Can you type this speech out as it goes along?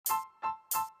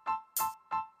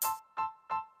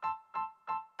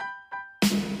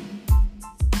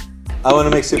I want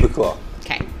to make super cool.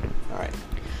 Okay. All right.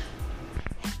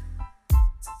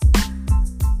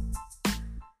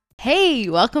 Hey,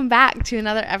 welcome back to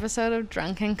another episode of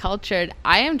Drunk and Cultured.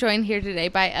 I am joined here today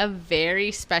by a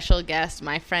very special guest,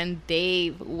 my friend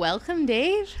Dave. Welcome,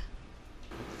 Dave.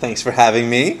 Thanks for having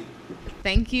me.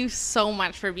 Thank you so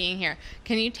much for being here.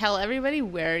 Can you tell everybody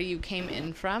where you came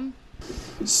in from?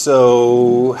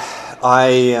 So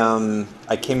I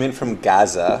came in from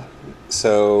Gaza.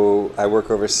 So I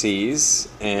work overseas,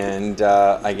 and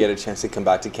I get a chance to come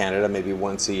back to Canada maybe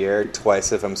once a year,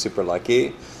 twice if I'm super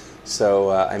lucky. So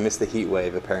I miss the heat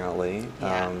wave apparently,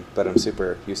 Yeah. but I'm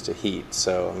super used to heat,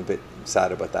 so I'm a bit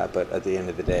sad about that. But at the end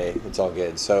of the day, it's all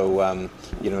good. So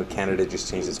Canada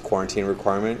just changed its quarantine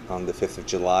requirement on the 5th of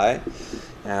July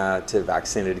to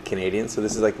vaccinated Canadians. So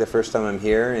this is like the first time I'm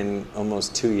here in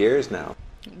almost 2 years now.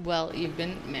 Well, you've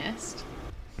been missed.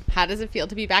 How does it feel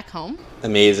to be back home?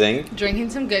 Amazing. Drinking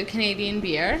some good Canadian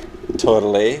beer.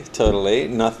 Totally.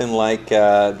 Nothing like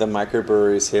the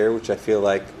microbreweries here, which I feel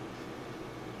like,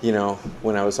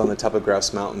 when I was on the top of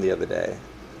Grouse Mountain the other day,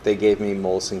 they gave me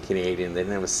Molson Canadian. They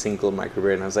didn't have a single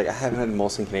microbrewery, and I was like, I haven't had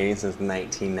Molson Canadian since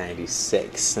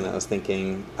 1996. And I was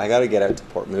thinking, I got to get out to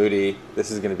Port Moody.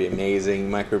 This is going to be amazing.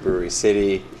 Microbrewery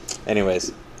city.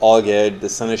 Anyways, all good. The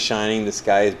sun is shining. The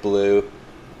sky is blue.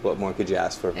 What more could you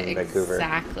ask for from Vancouver?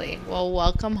 Exactly. Well,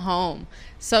 welcome home.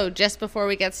 So just before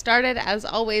we get started, as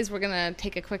always, we're going to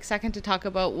take a quick second to talk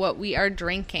about what we are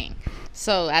drinking.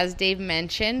 So as Dave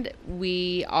mentioned,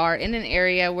 we are in an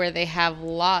area where they have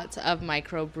lots of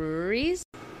microbreweries.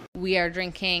 We are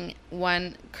drinking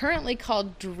one currently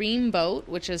called Dreamboat,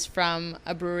 which is from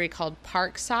a brewery called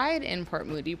Parkside in Port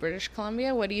Moody, British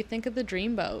Columbia. What do you think of the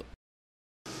Dreamboat?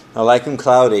 I like them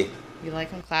cloudy. You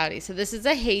like them cloudy. So this is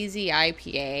a hazy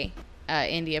IPA,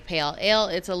 India Pale Ale.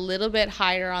 It's a little bit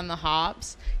higher on the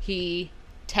hops. He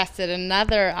tested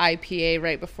another IPA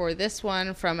right before this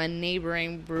one from a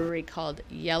neighboring brewery called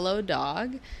Yellow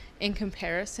Dog. In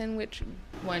comparison, which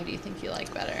one do you think you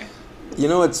like better?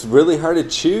 It's really hard to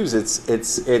choose.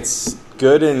 It's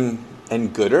good and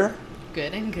gooder.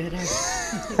 Good and gooder.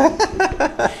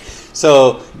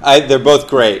 So they're both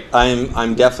great.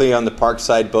 I'm definitely on the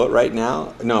Parkside boat right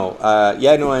now.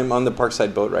 I'm on the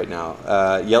Parkside boat right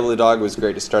now. Yellow Dog was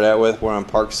great to start out with. We're on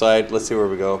Parkside. Let's see where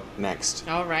we go next.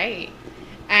 All right.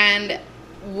 And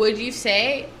would you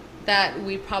say that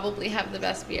we probably have the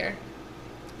best beer?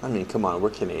 I mean, come on, we're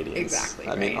Canadians. Exactly.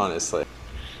 I mean, honestly.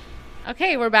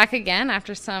 Okay, we're back again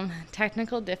after some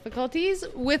technical difficulties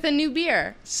with a new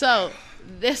beer. So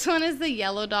this one is the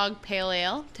Yellow Dog Pale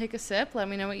Ale. Take a sip. Let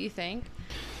me know what you think.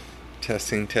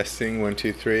 Testing. 1,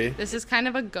 2, 3. This is kind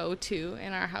of a go-to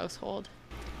in our household.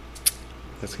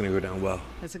 That's going to go down well.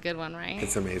 It's a good one, right?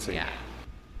 It's amazing. Yeah.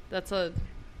 That's a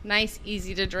nice,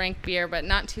 easy-to-drink beer, but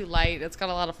not too light. It's got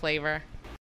a lot of flavor.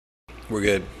 We're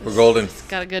good. We're golden. It's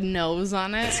got a good nose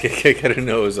on it. It's got a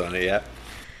nose on it, yeah.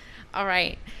 All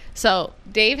right. So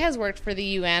Dave has worked for the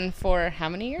UN for how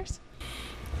many years?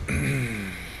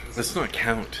 Let's not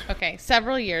count. Okay,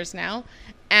 several years now.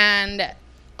 And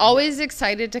always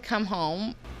excited to come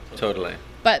home. Totally.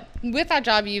 But with that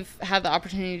job, you've had the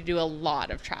opportunity to do a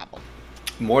lot of travel.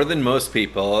 More than most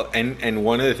people. And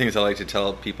one of the things I like to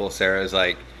tell people, Sarah, is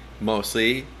like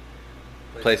mostly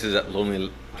places that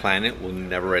Lonely Planet will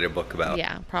never write a book about.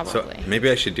 Yeah, probably. So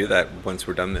maybe I should do that once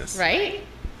we're done this. Right?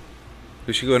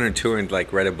 We should go on a tour and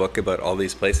write a book about all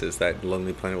these places that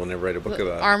Lonely Planet will never write a book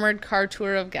about. Armored car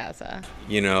tour of Gaza.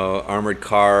 Armored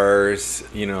cars,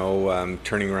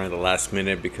 turning around at the last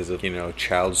minute because of,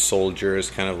 child soldiers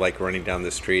kind of running down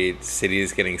the street,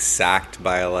 cities getting sacked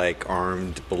by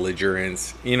armed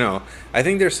belligerents. I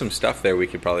think there's some stuff there we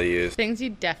could probably use. Things you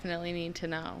definitely need to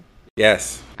know.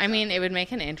 Yes. I mean, it would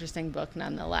make an interesting book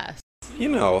nonetheless.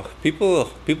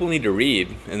 People need to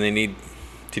read, and they need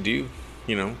to do,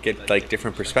 get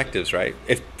different perspectives, right?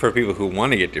 For people who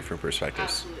want to get different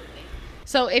perspectives. Absolutely.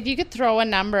 So if you could throw a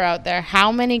number out there,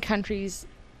 how many countries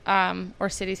or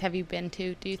cities have you been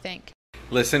to, do you think?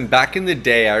 Listen, back in the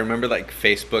day, I remember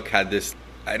Facebook had this,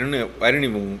 I don't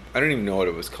even know what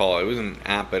it was called. It was an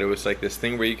app, but it was this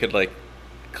thing where you could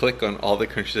click on all the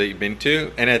countries that you've been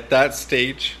to, and at that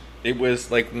stage it was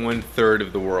 1/3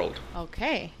 of the world.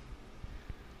 Okay.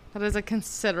 That is a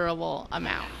considerable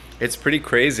amount. It's pretty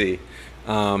crazy.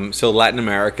 So Latin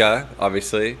America,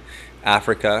 obviously,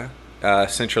 Africa,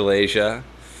 Central Asia,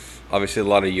 obviously a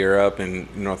lot of Europe, and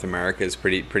North America is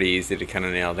pretty easy to kind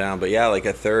of nail down. But yeah,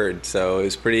 1/3. So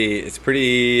it's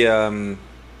pretty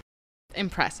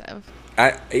impressive.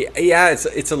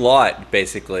 It's a lot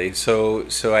basically. So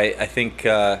I think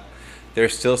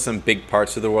there's still some big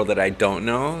parts of the world that I don't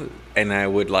know, and I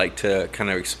would like to kind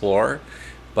of explore.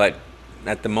 But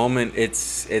at the moment,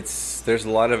 it's there's a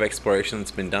lot of exploration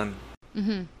that's been done.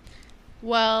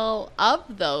 Well,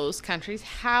 of those countries,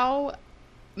 how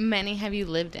many have you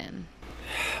lived in?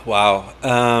 Wow.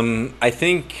 I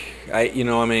think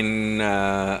I'm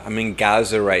in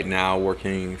Gaza right now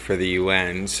working for the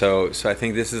UN. So I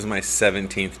think this is my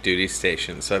 17th duty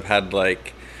station. So I've had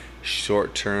like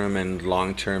short-term and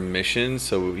long-term missions.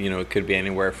 So it could be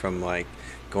anywhere from like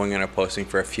going on a posting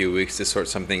for a few weeks to sort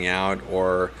something out,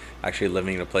 or actually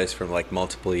living in a place for like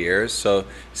multiple years. So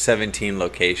 17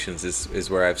 locations is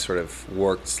where I've sort of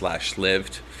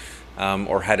worked/lived.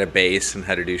 Or had a base and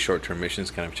had to do short-term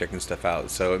missions, kind of checking stuff out.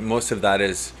 So most of that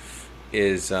is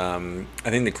I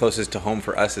think the closest to home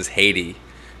for us is Haiti,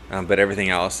 but everything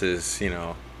else is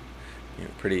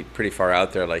pretty far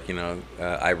out there, like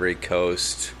Ivory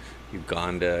Coast,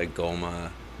 Uganda,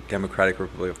 Goma, Democratic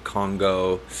Republic of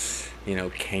Congo,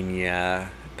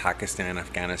 Kenya, Pakistan,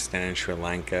 Afghanistan, Sri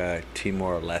Lanka,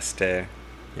 Timor-Leste,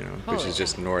 which is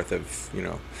just north of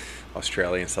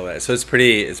Australia and stuff like that. So it's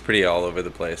pretty all over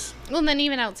the place. Well, and then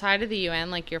even outside of the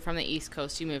UN, like you're from the East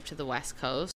Coast, you moved to the West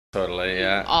Coast. Totally,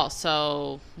 yeah.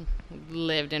 Also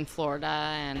lived in Florida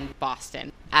and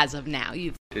Boston. As of now,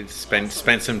 you've spent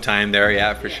some time there,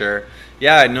 yeah, for sure.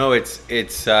 Yeah, no, it's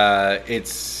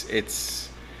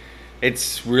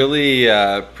really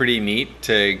pretty neat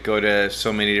to go to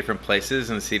so many different places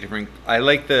and see different. I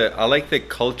like the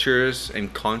cultures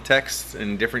and contexts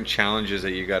and different challenges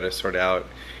that you got to sort out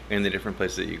in the different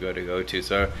places that you go to.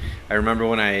 So I remember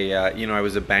when I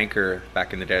was a banker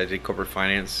back in the day. I did corporate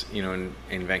finance, in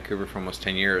Vancouver for almost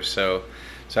 10 years. So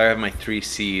I have my 3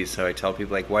 C's. So I tell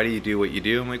people, like, why do you do what you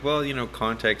do? I'm like, well,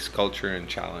 context, culture, and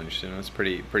challenge. It's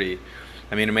pretty.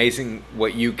 I mean, amazing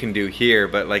what you can do here,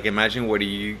 but like, imagine what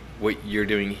you're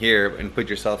doing here, and put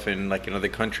yourself in like another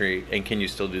country, and can you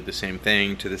still do the same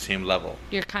thing to the same level?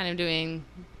 You're kind of doing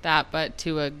that, but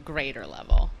to a greater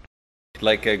level.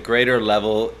 Like a greater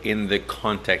level in the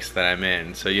context that I'm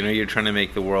in. So you're trying to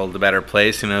make the world a better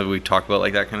place. We talk about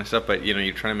like that kind of stuff, but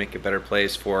you're trying to make a better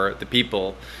place for the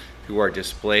people who are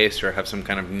displaced or have some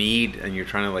kind of need, and you're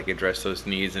trying to like address those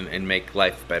needs and make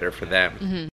life better for them.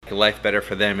 Mm-hmm. Life better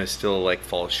for them is still like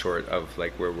falls short of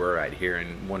like where we're at here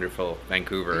in wonderful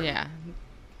Vancouver. Yeah,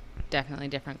 definitely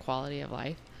different quality of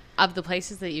life. Of the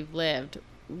places that you've lived,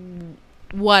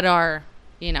 what are,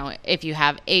 if you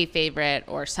have a favorite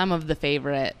or some of the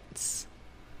favorites,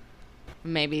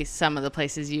 maybe some of the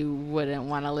places you wouldn't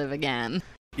want to live again?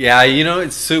 Yeah,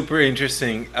 it's super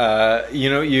interesting.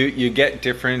 You get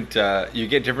different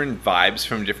vibes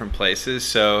from different places.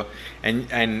 So,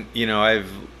 and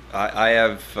I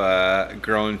have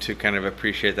grown to kind of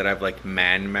appreciate that I have like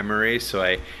man memory. So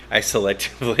I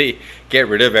selectively get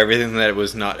rid of everything that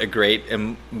was not a great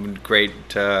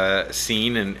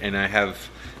scene, and I have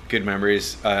good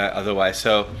memories otherwise.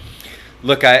 So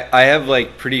look, I have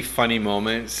like pretty funny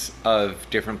moments of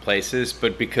different places,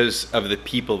 but because of the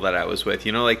people that I was with.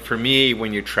 Like for me,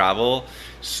 when you travel,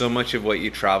 so much of what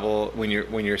you travel, when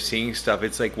you're seeing stuff,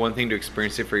 it's like one thing to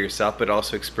experience it for yourself, but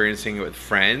also experiencing it with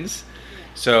friends.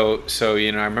 So I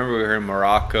remember we were in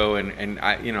Morocco, and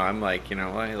I'm like,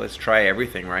 well, let's try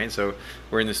everything, right? So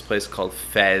we're in this place called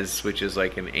Fez, which is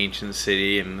like an ancient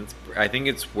city, and I think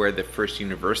it's where the first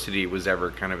university was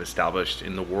ever kind of established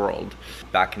in the world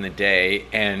back in the day.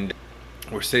 And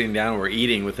we're sitting down, we're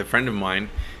eating with a friend of mine,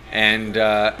 and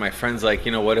my friend's like,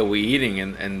 what are we eating?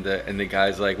 And the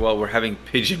guy's like, well, we're having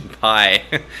pigeon pie.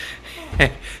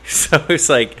 So it's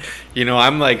like,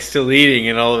 I'm like still eating,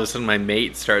 and all of a sudden my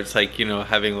mate starts like,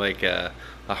 having like a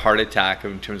heart attack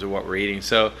in terms of what we're eating.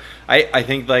 So I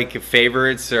think like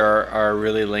favorites are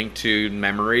really linked to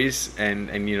memories, and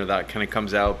that kind of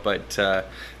comes out. But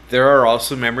there are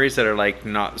also memories that are like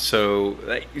not so,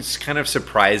 it's kind of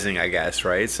surprising, I guess,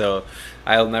 right? So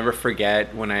I'll never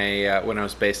forget when I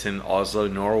was based in Oslo,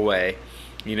 Norway.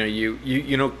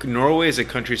 Norway is a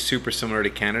country super similar to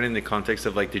Canada in the context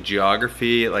of like the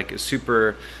geography, like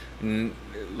super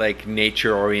like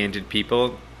nature oriented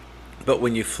people. But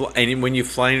when you fly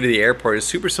into the airport, it's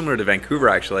super similar to Vancouver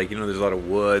actually. Like, there's a lot of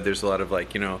wood, there's a lot of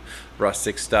like,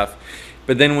 rustic stuff.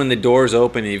 But then when the doors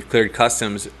open and you've cleared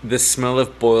customs, the smell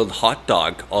of boiled hot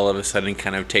dog all of a sudden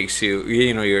kind of takes you,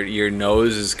 your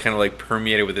nose is kind of like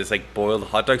permeated with this like boiled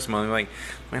hot dog smell. And you're like,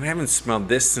 man, I haven't smelled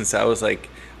this since I was like,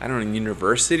 I don't know, in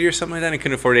university or something like that. I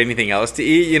couldn't afford anything else to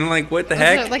eat. Like, what the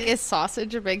heck? So, like, is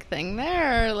sausage a big thing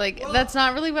there? Like, that's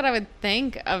not really what I would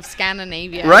think of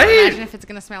Scandinavia. Right? Imagine if it's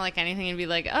going to smell like anything and be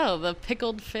like, oh, the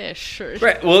pickled fish.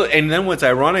 Right. Well, and then what's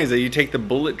ironic is that you take the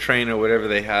bullet train or whatever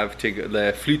they have to go,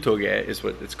 the Flytoget is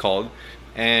what it's called,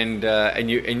 and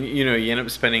you know, you end up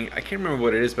spending, I can't remember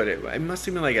what it is, but it must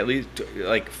have been like at least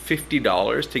like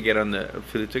 $50 to get on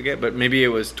for the ticket, but maybe it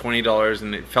was $20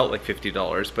 and it felt like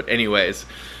 $50. But anyways,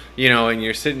 you know, and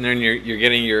you're sitting there and you're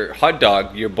getting your hot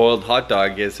dog, your boiled hot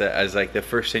dog as like the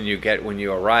first thing you get when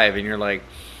you arrive, and you're like,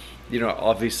 you know,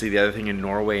 obviously the other thing in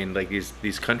Norway and like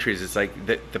these countries, it's like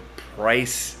the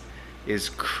price is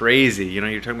crazy. You know,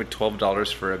 you're talking about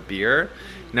 $12 for a beer.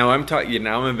 Now I'm talking. You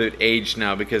know, I'm a bit aged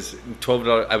now because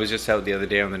 $12. I was just out the other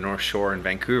day on the North Shore in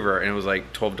Vancouver, and it was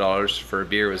like $12 for a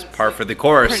beer was par for the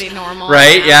course. Pretty normal,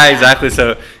 right? Yeah, exactly.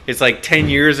 So it's like 10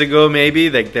 years ago, maybe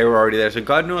like they were already there. So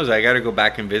God knows, I got to go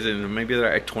back and visit, and maybe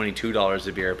they're at $22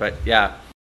 a beer. But yeah.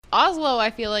 Oslo,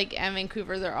 I feel like, and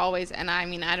Vancouver, they're always, and I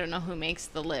mean, I don't know who makes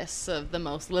the lists of the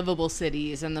most livable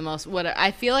cities and the most, what,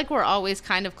 I feel like we're always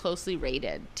kind of closely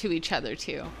rated to each other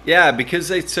too. Yeah, because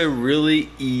it's a really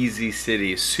easy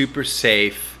city, super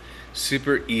safe,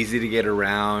 super easy to get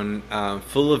around,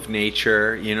 full of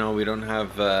nature. You know, we don't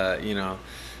have, you know,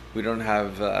 we don't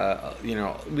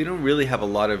really have a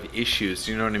lot of issues.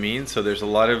 You know what I mean? So there's a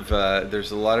lot of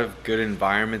good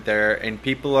environment there, and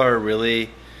people are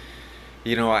really,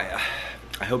 you know, I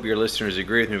hope your listeners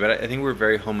agree with me, but I think we're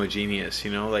very homogeneous. You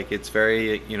know, like it's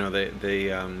very, you know,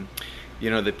 you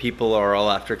know, the people are all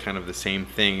after kind of the same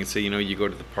thing. So, you know, you go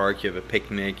to the park, you have a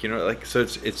picnic, you know, like, so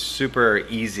it's super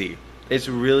easy. It's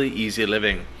really easy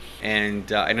living,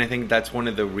 and I think that's one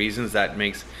of the reasons that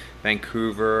makes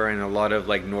Vancouver and a lot of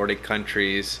like Nordic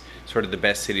countries sort of the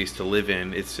best cities to live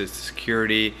in. It's just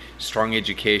security, strong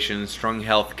education, strong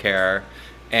healthcare.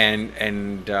 And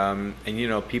you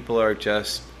know, people are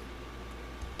just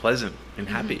pleasant and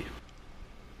happy.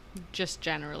 Just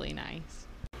generally nice.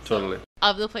 Totally. So,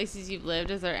 of the places you've lived,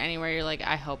 is there anywhere you're like,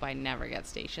 I hope I never get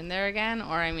stationed there again?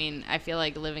 Or, I mean, I feel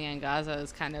like living in Gaza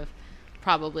is kind of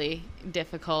probably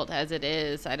difficult as it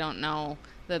is. I don't know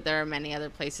that there are many other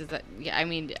places that, yeah, I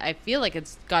mean, I feel like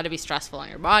it's got to be stressful on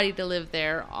your body to live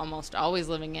there, almost always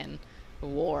living in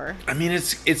war. I mean,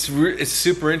 it's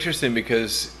super interesting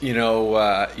because, you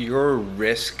know, your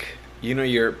risk, you know,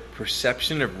 your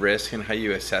perception of risk and how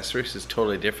you assess risk is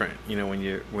totally different, you know,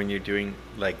 when you're doing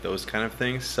like those kind of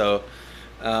things. So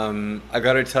I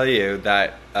got to tell you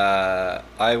that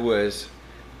I was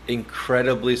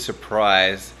incredibly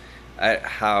surprised at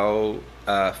how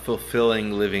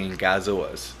fulfilling living in Gaza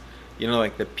was. You know,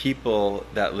 like the people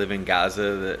that live in Gaza,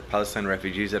 the Palestine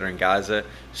refugees that are in Gaza,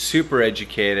 super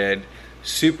educated,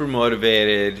 super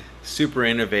motivated, super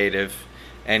innovative,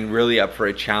 and really up for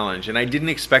a challenge. And I didn't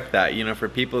expect that, you know, for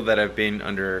people that have been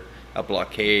under a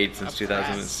blockade since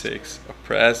 2006,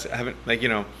 oppressed. I haven't, like, you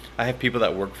know, I have people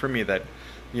that work for me that,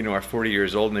 you know, are 40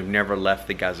 years old and they've never left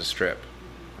the Gaza Strip.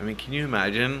 I mean, can you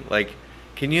imagine? Like,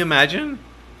 can you imagine?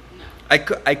 I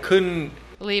couldn't.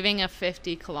 Leaving a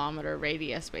 50-kilometer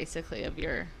radius, basically, of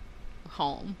your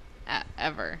home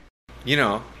ever. You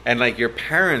know, and like your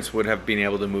parents would have been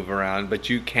able to move around, but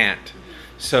you can't.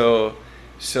 So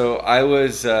I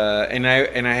was, and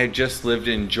I had just lived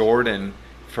in Jordan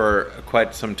for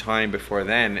quite some time before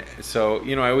then. So,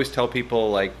 you know, I always tell people,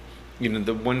 like, you know,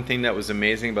 the one thing that was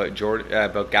amazing about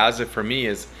about Gaza for me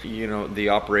is, you know, the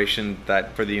operation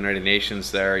that for the United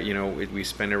Nations there, you know, we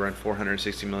spend around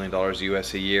 $460 million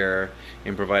US a year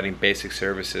in providing basic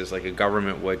services like a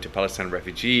government would to Palestinian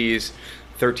refugees,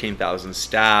 13,000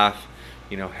 staff,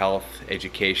 you know, health,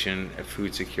 education,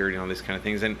 food security, and all these kind of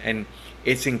things. And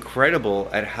it's incredible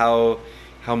at how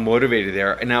motivated they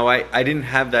are. And now I didn't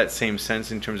have that same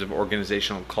sense in terms of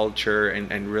organizational culture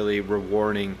and really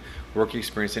rewarding work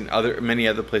experience in many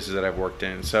other places that I've worked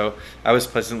in. So I was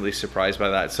pleasantly surprised by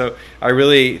that. So I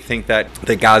really think that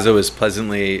Gaza was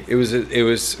it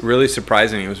was really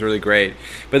surprising. It was really great.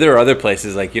 But there are other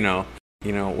places like, you know,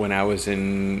 when I was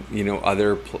in, you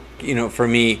know, for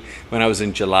me, when I was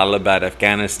in Jalalabad,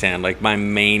 Afghanistan, like my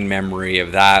main memory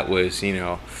of that was, you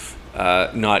know,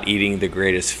 not eating the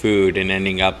greatest food and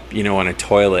ending up, you know, on a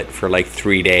toilet for like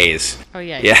 3 days. Oh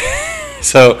yeah. Yeah.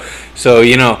 So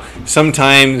you know,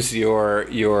 sometimes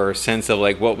your sense of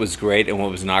like what was great and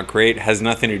what was not great has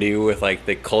nothing to do with like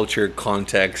the culture,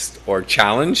 context, or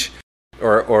challenge,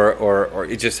 or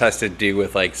it just has to do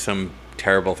with like some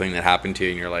terrible thing that happened to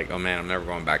you and you're like, oh man, I'm never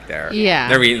going back there. Yeah.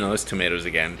 Never eating those tomatoes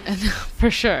again.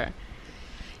 For sure.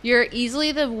 You're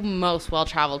easily the most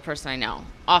well-traveled person I know.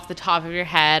 Off the top of your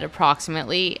head,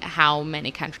 approximately how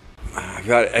many countries?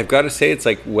 I've got to say it's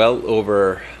like well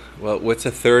over, well, what's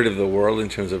a third of the world in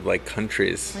terms of like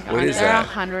countries? Like what is that?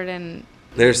 100 and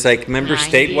there's like, member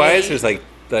state-wise,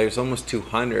 there's almost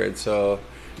 200, so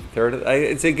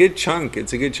it's a good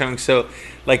chunk. So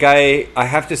like I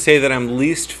have to say that I'm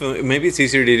least maybe it's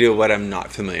easier to do what I'm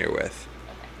not familiar with.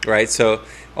 right? So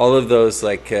all of those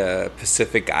like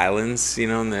Pacific islands, you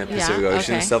know, in the Pacific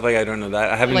Ocean and stuff, like I don't know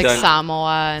that. I haven't like done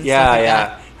Samoa and stuff like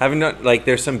that. Haven't done, like,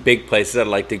 there's some big places I'd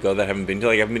like to go that I haven't been to.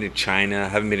 Like, I haven't been to China,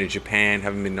 haven't been to Japan,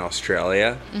 haven't been to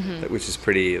Australia, which is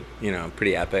pretty, you know,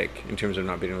 pretty epic in terms of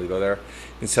not being able to go there.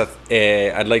 And South,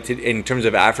 I'd like to, in terms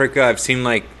of Africa, I've seen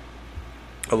like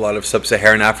a lot of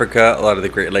sub-Saharan Africa, a lot of the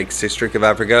Great Lakes district of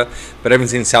Africa, but I haven't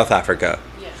seen South Africa.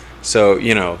 Yeah. So,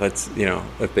 you know, that's, you know,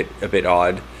 a bit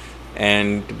odd.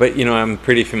 But you know, I'm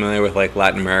pretty familiar with like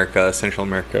Latin America, Central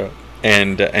America,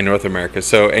 and North America.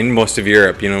 So, and most of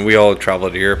Europe, you know, we all travel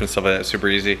to Europe and stuff like that. Super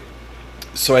easy.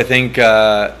 So I think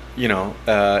you know,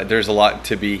 there's a lot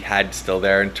to be had still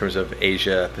there in terms of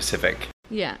Asia Pacific.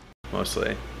 Yeah.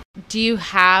 Mostly. Do you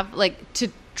have, like, to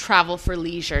travel for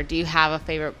leisure, do you have a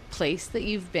favorite place that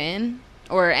you've been,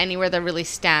 or anywhere that really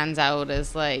stands out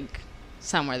as like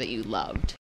somewhere that you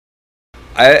loved?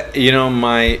 You know,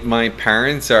 my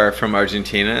parents are from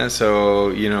Argentina, so,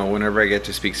 you know, whenever I get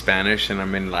to speak Spanish and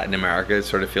I'm in Latin America, it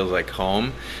sort of feels like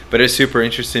home. But it's super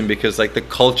interesting because, like, the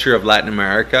culture of Latin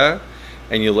America,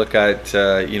 and you look at,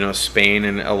 you know, Spain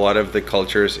and a lot of the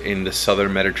cultures in the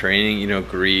southern Mediterranean, you know,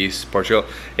 Greece, Portugal,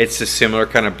 it's a similar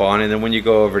kind of bond. And then when you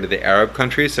go over to the Arab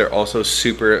countries, they're also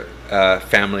super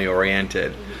family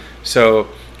oriented. So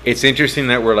it's interesting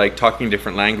that we're like talking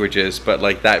different languages, but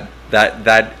like that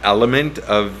element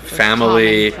of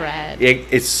family,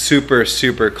 it's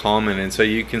super common. And so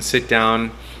you can sit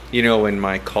down, you know, when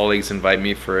my colleagues invite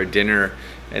me for a dinner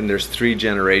and there's 3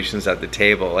 generations at the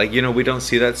table, like, you know, we don't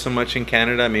see that so much in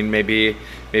Canada. I mean, maybe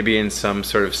in some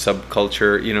sort of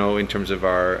subculture, you know, in terms of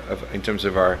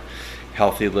our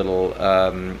healthy little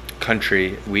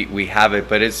country, we have it,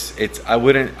 but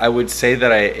I would say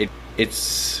that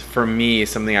it's for me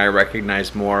something I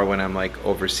recognize more when I'm like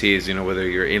overseas, you know, whether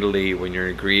you're in Italy, when you're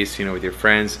in Greece, you know, with your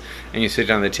friends, and you sit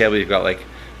down at the table, you've got like,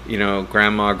 you know,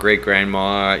 grandma, great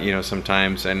grandma, you know,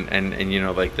 sometimes, and you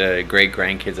know, like the great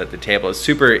grandkids at the table.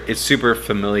 It's super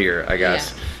familiar, I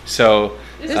guess. Yeah. So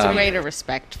there's a greater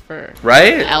respect for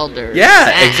elders,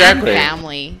 exactly, and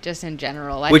family, just in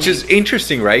general. Which is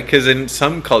interesting, right? Because in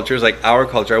some cultures, like our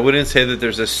culture, I wouldn't say that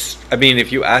there's this. I mean,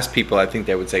 if you ask people, I think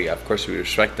they would say, yeah, of course we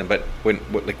respect them. But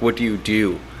what do you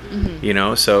do? Mm-hmm. You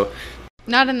know, so.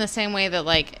 Not in the same way that,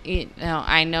 like, you know,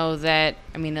 I know that,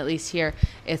 I mean, at least here,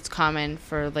 it's common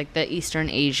for, like, the Eastern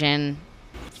Asian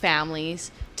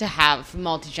families to have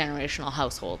multi-generational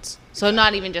households. So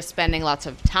not even just spending lots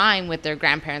of time with their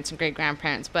grandparents and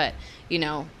great-grandparents, but, you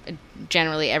know,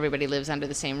 generally everybody lives under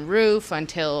the same roof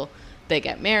until they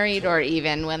get married, or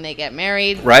even when they get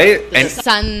married, right? The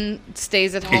son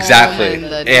stays at home. Exactly.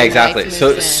 And exactly.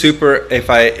 So super.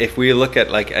 If we look at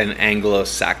like an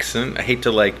Anglo-Saxon, I hate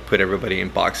to like put everybody in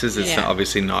boxes. It's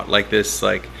obviously not like this,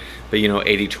 like the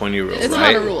 80-20 rule. It's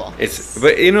right? not a rule.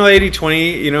 But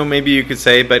 80-20. Maybe you could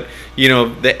say, but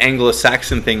the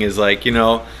Anglo-Saxon thing is like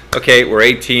okay, we're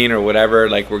 18 or whatever,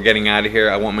 like we're getting out of here.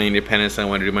 I want my independence. I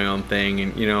want to do my own thing.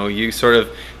 And, you sort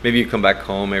of, maybe you come back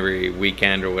home every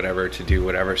weekend or whatever to do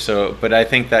whatever. So, but I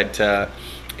think that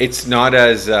it's not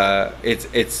as,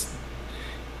 it's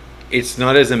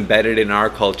not as embedded in our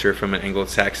culture from an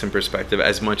Anglo-Saxon perspective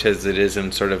as much as it is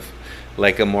in sort of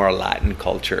like a more Latin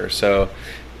culture. So,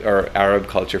 or Arab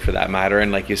culture for that matter,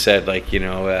 and like you said, like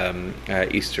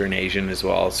Eastern Asian as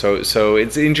well. So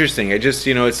it's interesting. I just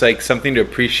it's like something to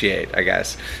appreciate, I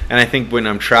guess. And I think when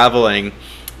I'm traveling,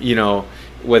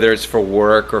 whether it's for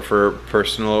work or for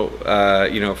personal,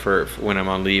 for when I'm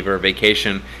on leave or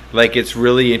vacation, like it's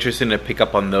really interesting to pick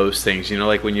up on those things.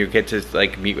 Like when you get to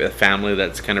like meet with a family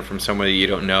that's kind of from somewhere that you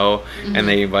don't know, mm-hmm. and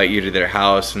they invite you to their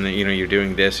house, and then, you're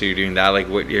doing this or you're doing that. Like,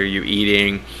 what are you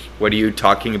eating? What are you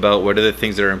talking about? What are the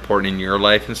things that are important in your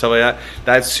life and stuff like that?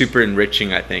 That's super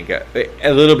enriching, I think.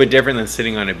 A little bit different than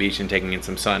sitting on a beach and taking in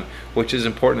some sun, which is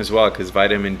important as well because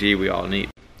vitamin D we all need.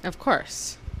 Of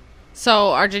course. So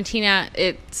Argentina,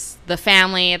 it's the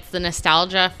family, it's the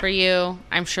nostalgia for you.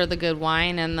 I'm sure the good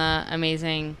wine and the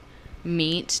amazing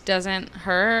meat doesn't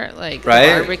hurt. Like,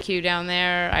 right? The barbecue down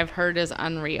there, I've heard, is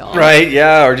unreal. Right,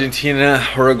 yeah. Argentina,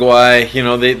 Uruguay,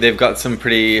 they've got some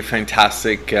pretty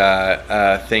fantastic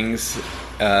things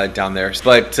down there.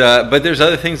 But there's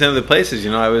other things in other places.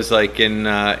 I was like in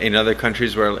other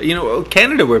countries where,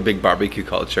 Canada, we're a big barbecue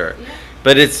culture. Yeah.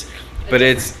 But it's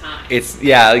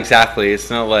yeah, exactly.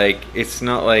 It's not like a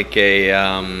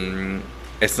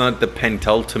it's not the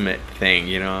penultimate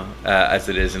thing, as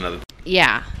it is in other.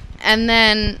 Yeah. And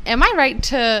then, am I right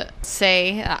to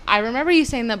say, I remember you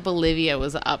saying that Bolivia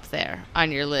was up there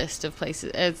on your list of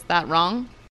places. Is that wrong?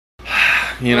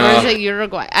 Or is it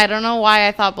Uruguay? I don't know why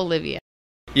I thought Bolivia.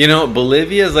 You know,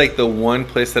 Bolivia is like the one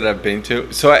place that I've been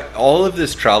to. So all of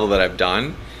this travel that I've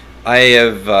done, I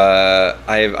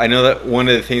know that one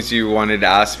of the things you wanted to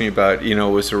ask me about, you know,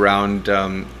 was around,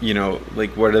 you know,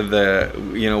 like what are the,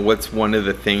 you know, what's one of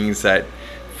the things that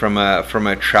from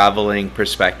a traveling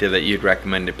perspective that you'd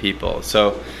recommend to people.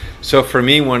 So for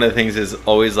me, one of the things is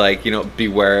always like, you know,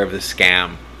 beware of the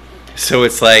scam. So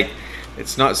it's like,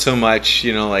 it's not so much,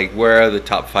 you know, like where are the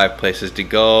top 5 places to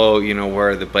go, you know,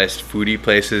 where are the best foodie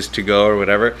places to go or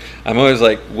whatever. I'm always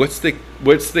like, what's the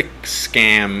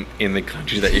scam in the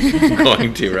country that you're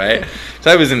going to, right? So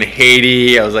I was in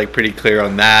Haiti, I was like pretty clear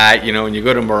on that. You know, when you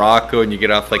go to Morocco and you get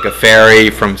off like a ferry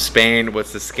from Spain,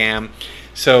 what's the scam?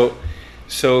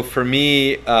 So for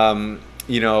me,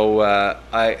 you know,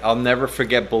 I'll never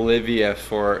forget Bolivia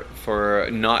for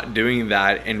not doing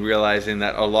that and realizing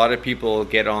that a lot of people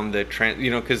get on the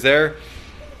you know, because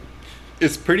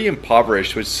it's pretty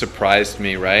impoverished, which surprised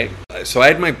me, right? So I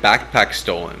had my backpack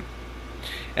stolen,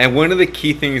 and one of the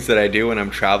key things that I do when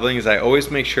I'm traveling is I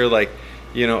always make sure, like,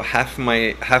 you know, half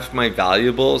my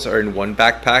valuables are in one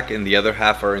backpack and the other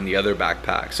half are in the other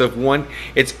backpack. So if one,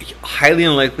 it's highly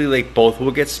unlikely like both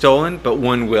will get stolen, but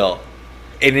one will.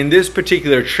 And in this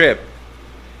particular trip,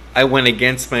 I went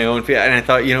against my own fear, and I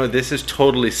thought, you know, this is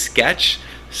totally sketch.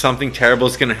 Something terrible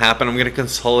is going to happen. I'm going to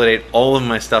consolidate all of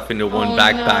my stuff into one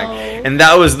backpack. No. And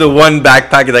that was the one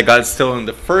backpack that got stolen.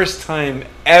 The first time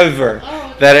ever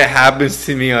that it happens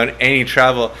to me on any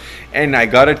travel. And I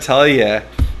got to tell you,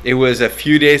 it was a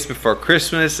few days before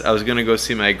Christmas. I was going to go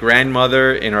see my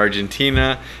grandmother in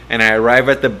Argentina, and I arrived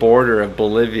at the border of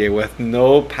Bolivia with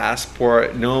no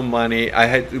passport, no money.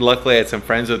 Luckily I had some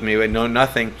friends with me, but no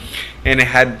nothing. And I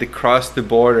had to cross the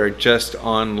border just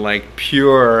on like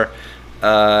pure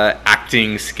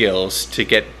acting skills to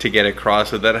get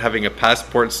across without having a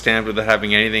passport stamped, without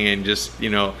having anything, and just,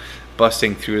 you know,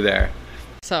 busting through there.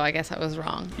 So I guess I was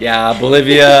wrong. Yeah,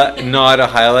 Bolivia, not a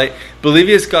highlight.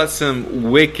 Bolivia's got some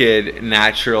wicked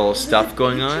natural stuff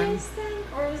going on.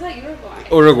 Or was that Uruguay?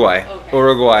 Uruguay. Okay.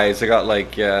 Uruguay has got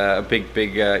like a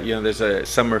big, you know, there's a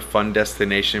summer fun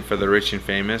destination for the rich and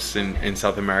famous in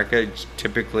South America. It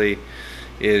typically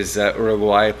is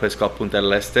Uruguay, a place called Punta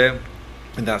del Este.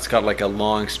 And that's got like a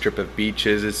long strip of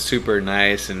beaches. It's super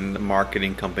nice, and the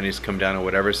marketing companies come down or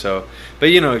whatever. So, but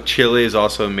you know, Chile is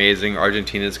also amazing.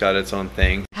 Argentina's got its own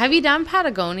thing. Have you done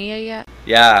Patagonia yet?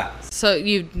 Yeah. So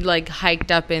you've like hiked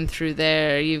up in through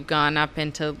there. You've gone up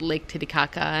into Lake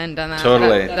Titicaca and done that.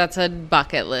 Totally. That's a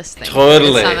bucket list thing.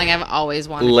 Totally. It's something I've always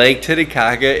wanted. Lake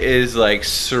Titicaca is like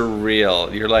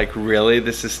surreal. You're like, really?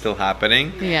 This is still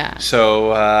happening? Yeah.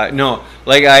 So no,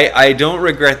 like I don't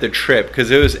regret the trip because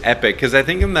it was epic. Because I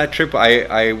think in that trip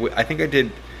I think I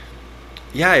did.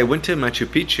 Yeah, I went to Machu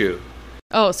Picchu.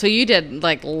 Oh, so you did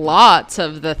like lots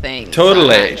of the things.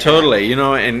 Totally. You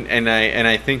know, and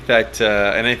I think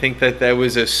that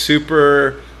was a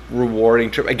super rewarding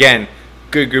trip. Again,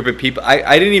 good group of people.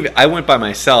 I went by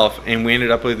myself, and we ended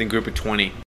up with a group of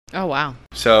 20. Oh wow.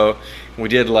 So we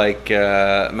did like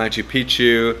Machu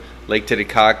Picchu, Lake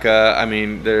Titicaca. I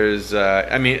mean, there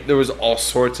was all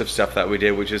sorts of stuff that we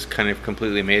did, which is kind of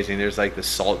completely amazing. There's like the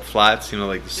salt flats, you know,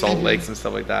 like the salt lakes and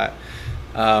stuff like that.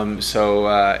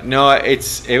 No,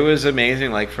 it was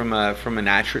amazing. Like from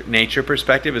a nature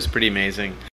perspective, it's pretty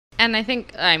amazing. And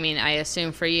I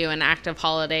assume for you, an active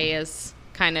holiday is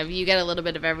kind of, you get a little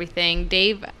bit of everything.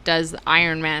 Dave does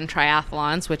Ironman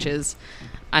triathlons, which is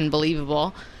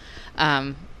unbelievable.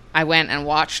 I went and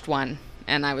watched one,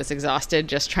 and I was exhausted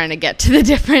just trying to get to the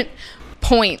different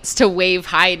points to wave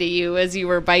hi to you as you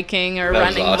were biking or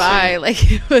running by.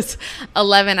 Like, it was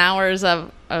 11 hours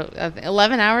of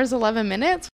 11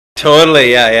 minutes.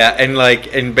 Totally, yeah.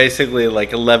 And basically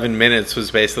like 11 minutes was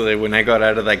basically when I got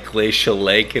out of that glacial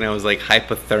lake, and I was like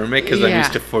hypothermic because I'm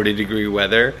used to 40-degree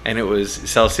weather, and it was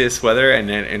Celsius weather,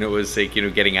 and it was like, you know,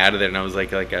 getting out of there, and I was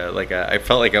like I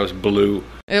felt like I was blue.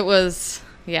 It was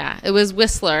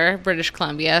Whistler, British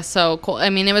Columbia, so cold. I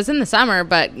mean, it was in the summer,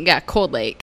 but yeah, cold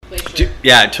lake.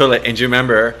 Yeah, totally. And do you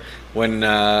remember when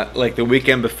like the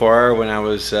weekend before, when I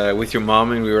was with your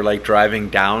mom and we were like driving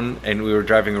down and we were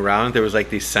driving around, there was like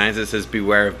these signs that says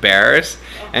beware of bears,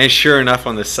 and sure enough,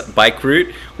 on the bike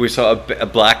route we saw a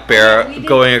black bear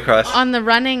going across on the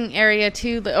running area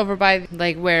too, over by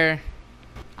like where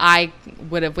I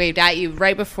would have waved at you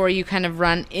right before you kind of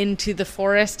run into the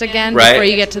forest again, right before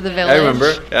you get to the village. I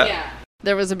remember. Yeah.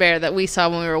 There was a bear that we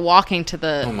saw when we were walking to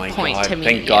the point to meet you.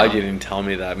 Thank God you didn't tell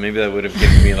me that. Maybe that would have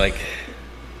given me like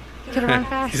Could run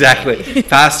faster. Exactly.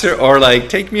 Faster or like,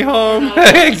 take me home.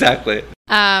 Exactly.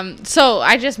 So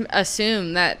I just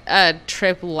assume that a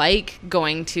trip like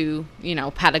going to,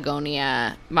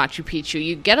 Patagonia, Machu Picchu,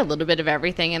 you get a little bit of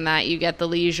everything in that. You get the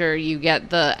leisure, you get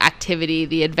the activity,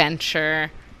 the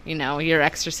adventure, your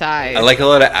exercise. I like a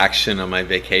lot of action on my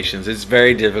vacations. It's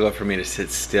very difficult for me to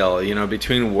sit still.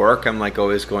 Between work, I'm like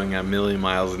always going a million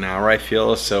miles an hour, I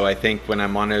feel. So I think when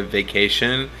I'm on a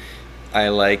vacation, I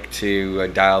like to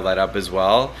dial that up as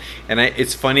well. And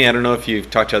it's funny, I don't know if you've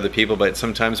talked to other people, but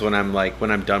sometimes when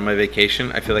I'm done my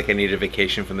vacation, I feel like I need a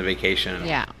vacation from the vacation.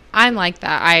 Yeah, I'm like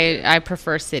that. I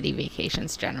prefer city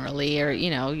vacations generally, or,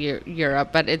 Europe,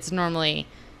 but it's normally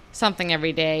something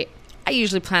every day. I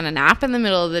usually plan a nap in the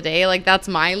middle of the day. Like, that's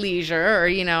my leisure. Or,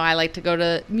 I like to go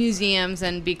to museums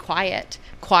and be quiet.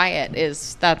 Quiet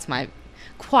is my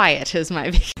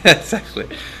vacation. Exactly.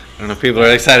 I don't know if people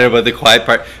are excited about the quiet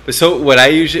part. But so what I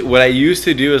used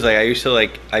to do is I used to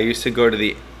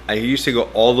go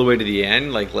all the way to the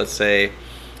end. Like, let's say,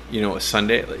 a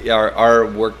Sunday. Our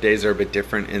work days are a bit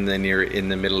different in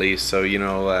the Middle East. So,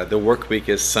 the work week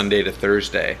is Sunday to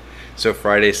Thursday. So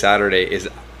Friday, Saturday is,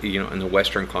 in the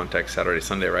Western context, Saturday,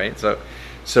 Sunday, right?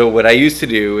 So what I used to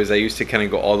do is I used to kind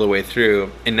of go all the way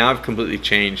through, and now I've completely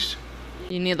changed.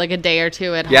 You need like a day or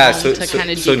two at home to kind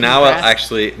of decompress. So now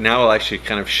I'll actually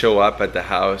kind of show up at the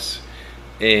house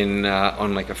on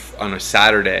a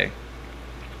Saturday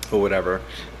or whatever,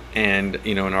 and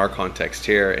in our context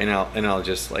here, and I'll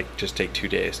just take 2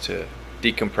 days to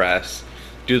decompress,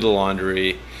 do the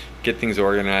laundry, get things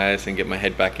organized, and get my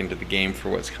head back into the game for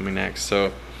what's coming next.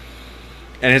 So,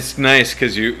 and it's nice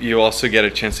because you also get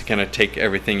a chance to kind of take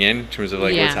everything in terms of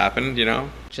what's happened,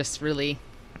 Just really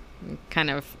kind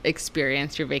of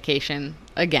experience your vacation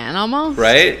again, almost.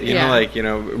 Right?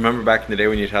 Remember back in the day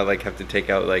when you'd have to take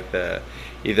out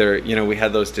we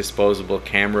had those disposable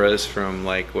cameras from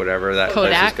whatever that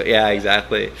Kodak. Place was. Yeah,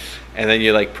 exactly. And then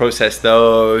you process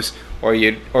those, or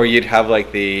you'd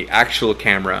have the actual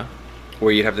camera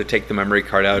where you'd have to take the memory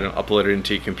card out and upload it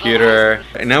into your computer.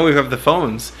 And now we have the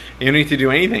phones. You don't need to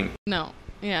do anything. No.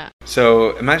 Yeah.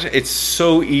 So imagine, it's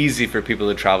so easy for people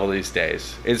to travel these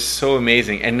days. It's so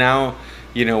amazing. And now,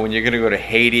 when you're going to go to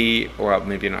Haiti, or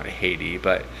maybe not Haiti,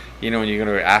 but, when you're going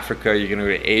to go to Africa, you're going to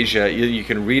go to Asia, you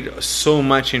can read so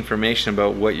much information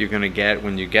about what you're going to get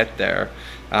when you get there.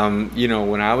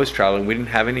 When I was traveling, we didn't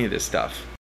have any of this stuff.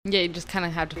 Yeah, you just kind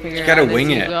of have to figure it out as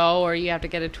you it. go, or you have to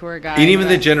get a tour guide. And even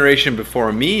the generation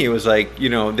before me, it was they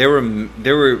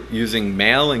were using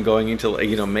mail and going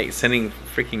into sending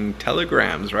freaking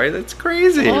telegrams, right? That's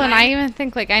crazy. Well, and I even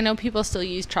think I know people still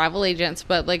use travel agents,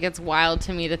 but it's wild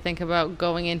to me to think about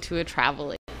going into a travel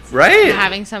agent, right? And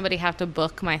having somebody have to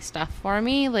book my stuff for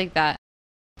me that.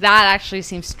 That actually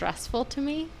seems stressful to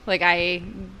me. I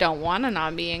don't want to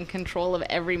not be in control of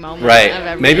every moment of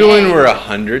every Maybe day. when we're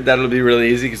 100, that'll be really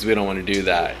easy because we don't want to do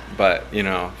that. But,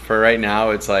 for right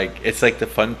now, it's the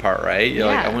fun part, right? You're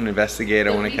I want to investigate.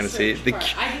 I want to kind of see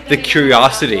the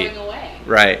curiosity.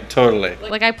 Right, totally.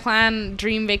 I plan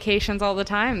dream vacations all the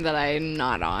time that I'm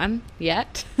not on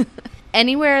yet.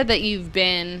 Anywhere that you've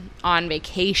been on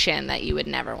vacation that you would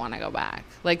never want to go back.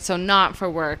 So not for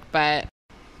work, but...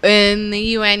 In the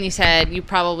UN, you said you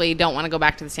probably don't want to go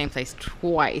back to the same place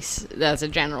twice. That's a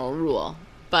general rule.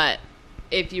 But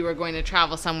if you were going to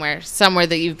travel somewhere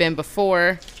that you've been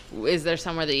before, is there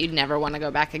somewhere that you'd never want to go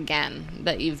back again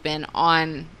that you've been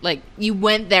on? You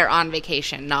went there on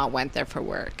vacation, not went there for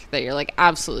work. That you're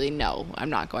absolutely no,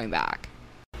 I'm not going back.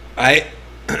 I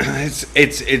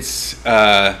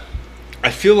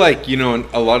feel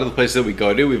a lot of the places that we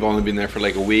go to, we've only been there for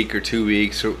a week or 2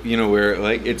 weeks, or where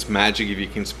it's magic if you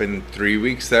can spend 3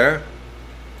 weeks there.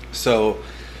 So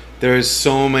there's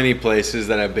so many places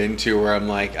that I've been to where I'm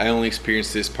I only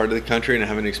experienced this part of the country and I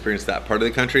haven't experienced that part of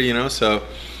the country, So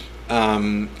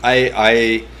I've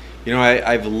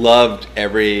loved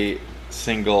every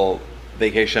single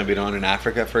vacation I've been on in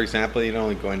Africa, for example.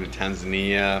 Going to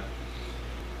Tanzania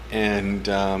and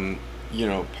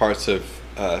parts of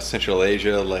Central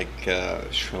Asia,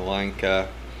 Sri Lanka,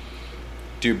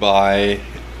 Dubai,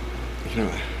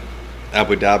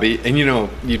 Abu Dhabi. And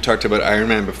you talked about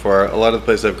Ironman before. A lot of the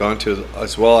places I've gone to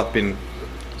as well, I've been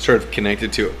sort of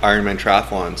connected to Ironman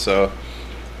triathlon. So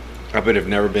I would have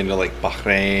never been to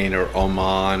Bahrain or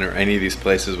Oman or any of these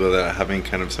places without having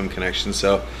kind of some connection.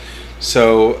 So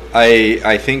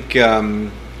I think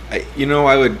I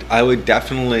would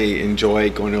definitely enjoy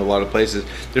going to a lot of places.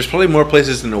 There's probably more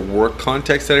places in a work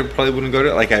context that I probably wouldn't go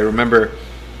to. I remember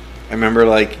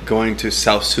going to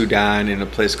South Sudan in a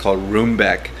place called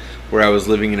Rumbek, where I was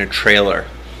living in a trailer,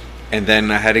 and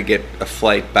then I had to get a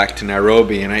flight back to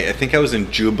Nairobi, and I think I was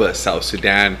in Juba, South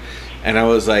Sudan, and I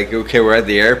was like, okay, we're at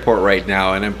the airport right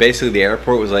now, and then basically the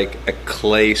airport was like a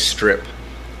clay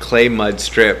mud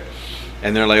strip,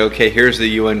 and they're like, okay, here's the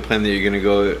UN plane that you're gonna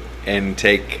go and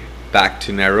take back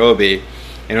to Nairobi,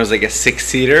 and it was like a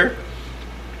 6-seater,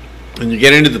 and you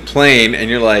get into the plane, and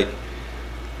you're like,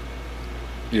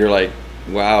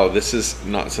 wow, this is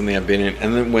not something I've been in.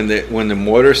 And then when the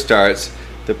motor starts,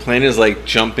 the plane is like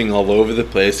jumping all over the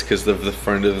place because of the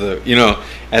front of the,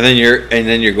 and then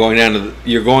you're going down to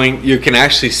you can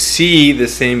actually see the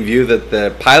same view that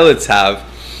the pilots have,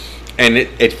 and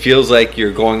it feels like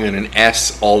you're going on an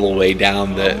S all the way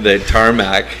down the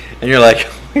tarmac, and you're like,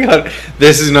 oh my god,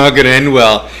 this is not going to end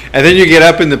well. And then you get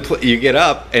up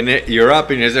you're up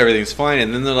and everything's fine,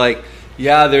 and then they're like,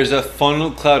 yeah, there's a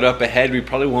funnel cloud up ahead. We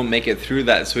probably won't make it through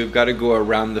that, so we've got to go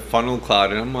around the funnel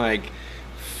cloud. And I'm like,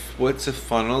 what's a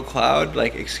funnel cloud?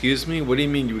 Like, excuse me? What do you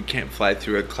mean you can't fly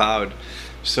through a cloud?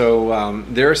 So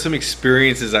there are some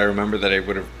experiences I remember that I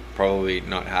would have probably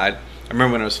not had. I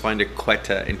remember when I was flying to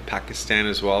Quetta in Pakistan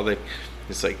as well.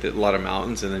 It's like a lot of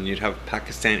mountains, and then you'd have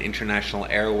Pakistan International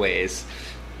Airways.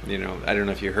 I don't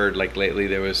know if you heard, like lately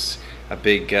there was a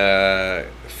big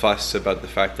fuss about the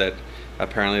fact that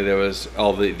apparently there was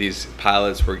these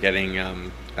pilots were getting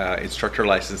instructor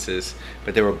licenses,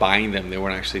 but they were buying them. They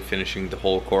weren't actually finishing the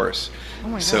whole course. Oh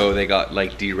my God. So they got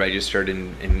like deregistered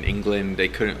in England. They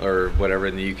couldn't, or whatever,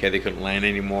 in the UK they couldn't land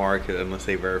anymore unless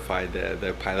they verified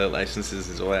the pilot licenses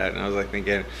and all that. And I was like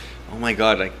thinking, oh my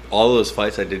God, like all those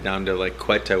flights I did down to like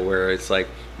Quetta, where it's like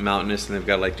mountainous and they've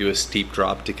got to like do a steep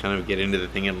drop to kind of get into the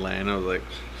thing and land. I was like,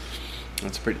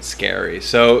 that's pretty scary.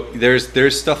 So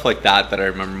there's stuff like that I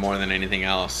remember more than anything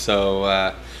else. So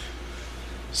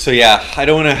yeah, I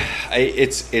don't want to.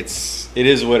 It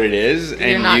is what it is.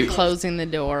 You're not closing the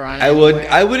door on it.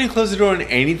 I wouldn't close the door on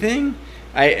anything.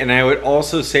 I would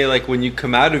also say, like, when you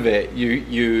come out of it,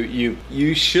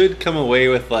 you should come away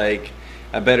with like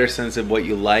a better sense of what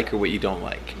you like or what you don't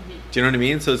like. Mm-hmm. Do you know what I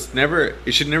mean? So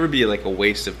it should never be like a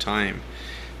waste of time.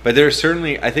 But there's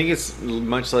certainly, I think it's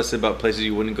much less about places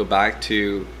you wouldn't go back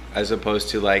to as opposed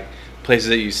to like places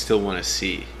that you still want to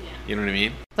see. Yeah. You know what I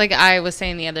mean? Like I was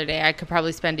saying the other day, I could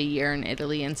probably spend a year in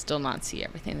Italy and still not see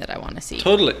everything that I want to see.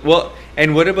 Totally. Well,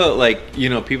 and what about like,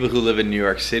 people who live in New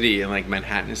York City and like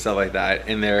Manhattan and stuff like that,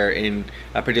 and they're in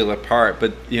a particular part,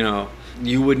 but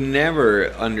you would never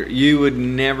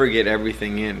get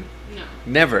everything in. No.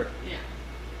 Never. Yeah.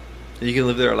 You can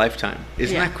live there a lifetime.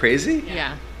 Isn't that crazy?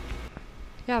 Yeah.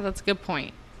 Yeah, that's a good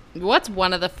point. What's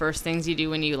one of the first things you do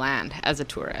when you land as a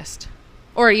tourist?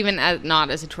 Or even not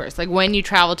as a tourist? Like when you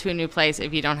travel to a new place,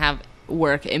 if you don't have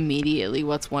work immediately,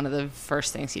 what's one of the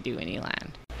first things you do when you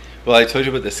land? Well, I told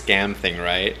you about the scam thing,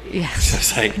 right? Yes. So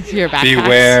it's like,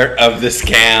 beware of the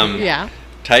scam. Yeah.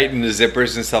 Tighten the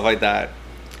zippers and stuff like that.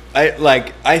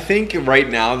 I think right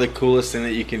now the coolest thing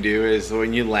that you can do is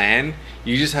when you land,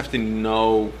 you just have to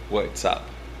know what's up.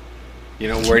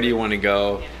 Where do you want to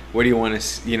go? What do you want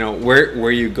to, where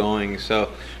are you going? So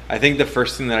I think the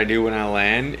first thing that I do when I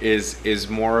land is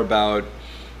more about,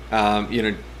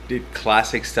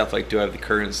 classic stuff like, do I have the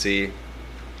currency?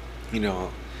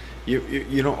 All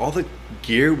the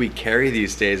gear we carry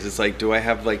these days, it's like, do I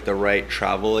have like the right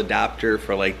travel adapter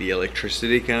for like the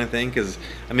electricity kind of thing? Because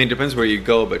it depends where you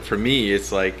go, but for me,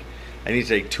 it's like I need to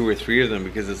take 2 or 3 of them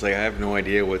because it's like I have no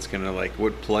idea what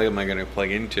plug am I gonna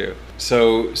plug into.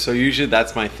 So usually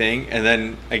that's my thing, and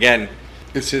then again,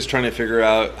 it's just trying to figure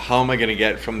out how am I gonna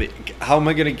get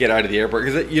out of the airport,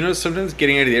 because sometimes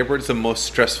getting out of the airport is the most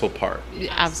stressful part.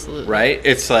 Absolutely. Right?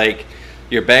 It's like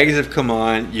your bags have come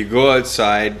on, you go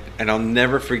outside, and I'll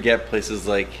never forget places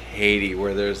like Haiti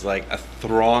where there's like a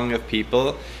throng of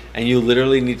people, and you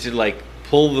literally need to like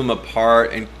pull them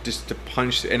apart and just to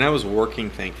punch. And I was working,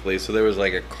 thankfully, so there was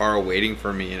like a car waiting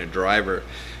for me and a driver.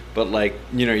 But like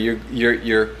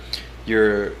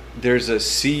there's a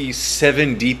sea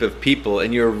 7 deep of people,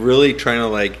 and you're really trying to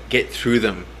like get through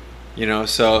them.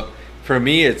 So for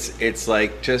me, it's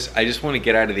like I just want to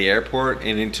get out of the airport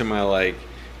and into my like,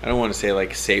 I don't want to say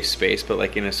like safe space, but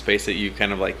like in a space that you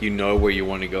kind of like where you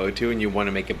want to go to, and you want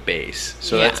to make a base.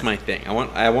 So that's my thing. I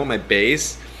want my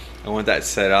base. I want that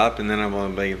set up, and then I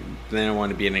want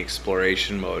to be in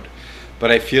exploration mode. But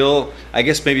I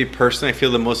guess maybe personally, I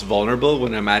feel the most vulnerable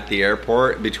when I'm at the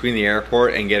airport, between the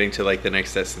airport and getting to like the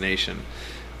next destination.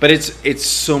 But it's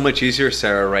so much easier,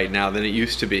 Sarah, right now than it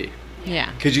used to be.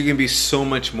 Yeah. Because you can be so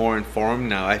much more informed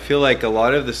now. I feel like a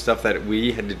lot of the stuff that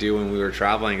we had to do when we were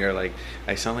traveling are like,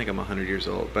 I sound like I'm 100 years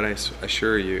old, but I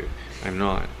assure you, I'm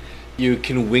not. You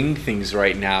can wing things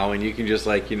right now, and you can just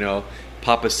like,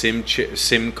 pop a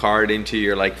SIM card into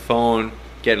your like phone,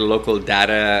 get a local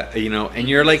data, and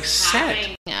you're like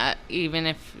set. Yeah, even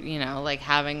if, like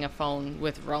having a phone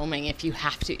with roaming, if you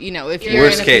have to, if you're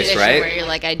Worst in a case, position right? where you're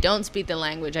like, I don't speak the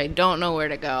language, I don't know where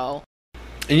to go.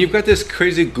 And you've got this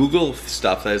crazy Google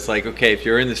stuff that's like, okay, if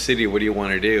you're in the city, what do you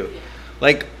want to do?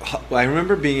 Like, I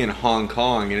remember being in Hong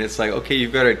Kong, and it's like, okay,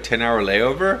 you've got a 10-hour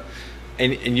layover,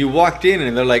 and you walked in,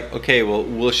 and they're like, okay, well,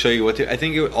 we'll show you what to. I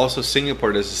think also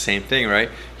Singapore does the same thing, right?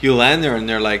 You land there, and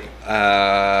they're like,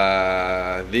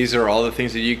 these are all the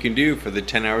things that you can do for the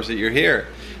 10 hours that you're here.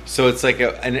 So it's like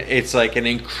an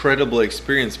incredible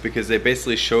experience, because they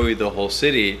basically show you the whole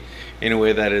city in a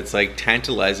way that it's like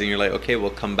tantalizing. You're like, okay, we'll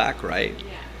come back, right?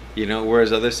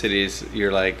 Whereas other cities,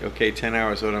 you're like, okay, 10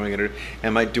 hours, what am I going to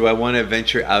do? Do I want to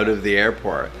venture out of the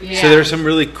airport? Yeah. So there's some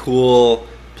really cool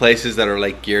places that are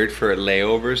like geared for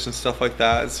layovers and stuff like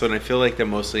that. So, and I feel like they're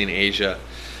mostly in Asia.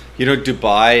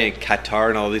 Dubai and Qatar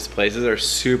and all these places are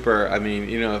super. I mean,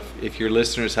 if your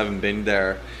listeners haven't been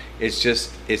there, it's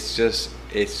just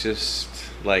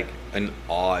like an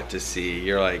awe to see.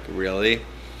 You're like, really?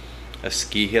 A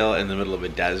ski hill in the middle of a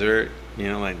desert?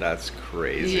 Like that's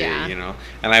crazy. Yeah.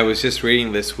 And I was just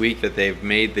reading this week that they've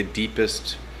made the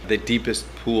deepest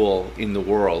pool in the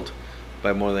world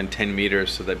by more than 10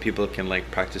 meters, so that people can like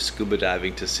practice scuba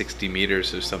diving to 60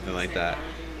 meters or something like that.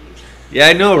 Yeah,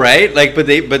 I know, right? Like, but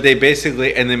they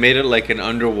basically, and they made it like an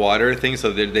underwater thing,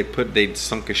 so they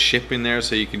sunk a ship in there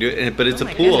so you can do it. But it's a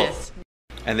pool. Goodness.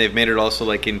 And they've made it also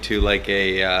like into like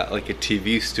a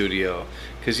TV studio,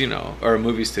 or a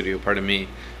movie studio. Pardon me,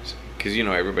 because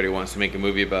everybody wants to make a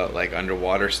movie about like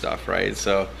underwater stuff, right?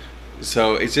 So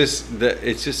it's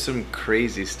just some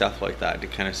crazy stuff like that to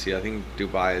kind of see. I think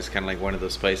Dubai is kind of like one of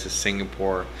those places.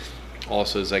 Singapore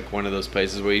also is like one of those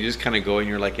places where you just kind of go and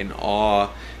you're like in awe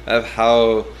of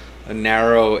how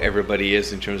narrow everybody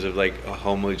is in terms of like a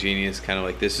homogeneous kind of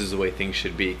like, this is the way things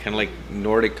should be, kind of like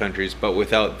Nordic countries, but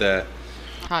without the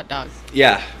hot dogs.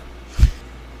 Yeah,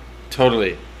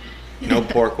 totally. No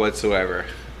pork whatsoever.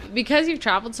 Because you've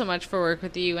traveled so much for work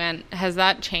with the UN, has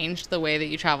that changed the way that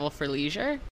you travel for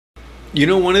leisure?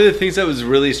 One of the things that was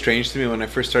really strange to me when I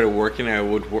first started working, I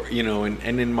would work,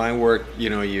 and in my work,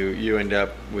 you end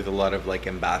up with a lot of like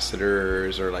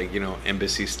ambassadors or like,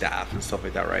 embassy staff and stuff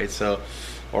like that, right? So,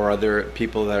 or other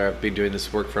people that have been doing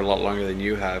this work for a lot longer than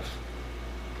you have.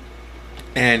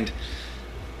 And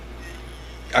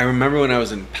I remember when I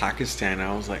was in Pakistan,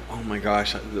 I was like, oh my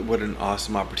gosh, what an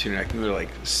awesome opportunity. I can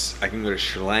go to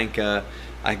Sri Lanka,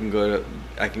 I can go to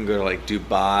like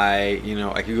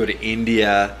Dubai, I can go to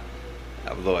India.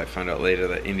 Although I found out later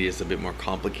that India is a bit more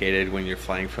complicated when you're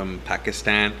flying from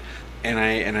Pakistan. And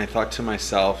I thought to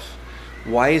myself,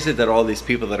 why is it that all these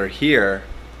people that are here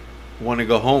want to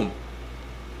go home?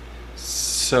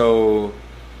 So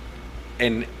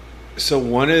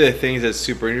one of the things that's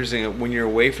super interesting, when you're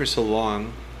away for so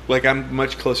long, like I'm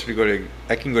much closer to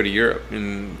I can go to Europe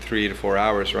in 3 to 4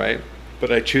 hours, right?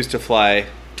 But I choose to fly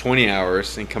 20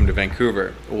 hours and come to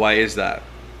Vancouver. Why is that?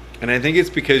 And I think it's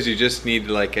because you just need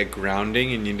like a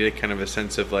grounding, and you need kind of a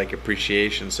sense of like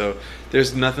appreciation. So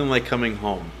there's nothing like coming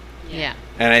home. Yeah.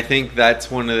 And I think that's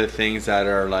one of the things that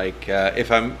are like,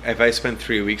 if I spend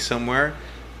 3 weeks somewhere,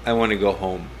 I want to go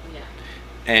home.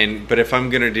 But if I'm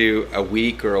gonna do a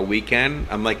week or a weekend,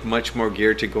 I'm like much more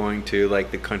geared to going to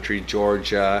like the country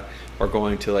Georgia or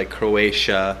going to like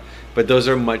Croatia. But those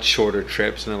are much shorter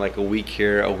trips, and they're like a week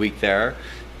here, a week there,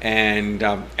 and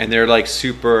they're like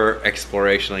super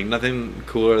exploration. Like nothing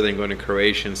cooler than going to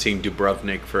Croatia and seeing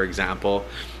Dubrovnik, for example,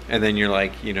 and then you're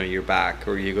like, you're back,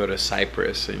 or you go to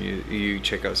Cyprus and you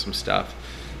check out some stuff.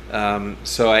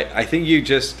 So I think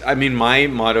my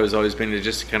motto has always been to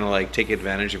just kind of like take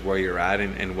advantage of where you're at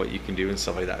and what you can do and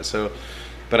stuff like that. So,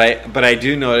 but I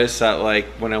do notice that like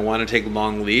when I want to take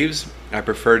long leaves, I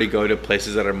prefer to go to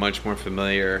places that are much more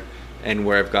familiar and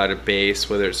where I've got a base,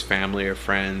 whether it's family or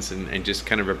friends, and just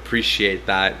kind of appreciate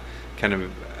that kind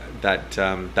of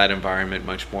that environment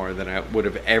much more than I would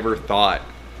have ever thought.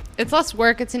 It's less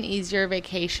work. It's an easier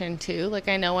vacation too. Like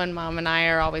I know when Mom and I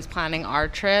are always planning our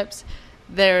trips,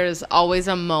 there's always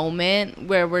a moment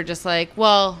where we're just like,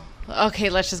 well, okay,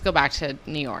 let's just go back to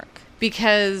New York.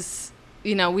 Because,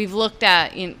 we've looked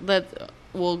at,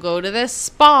 we'll go to this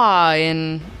spa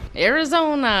in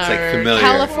Arizona or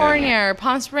California or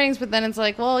Palm Springs. But then it's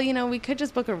like, well, we could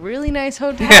just book a really nice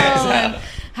hotel and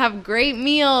have great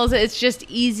meals. It's just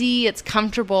easy. It's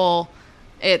comfortable.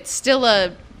 It's still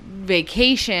a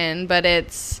vacation, but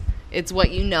it's what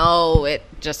It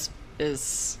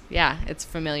is, yeah, it's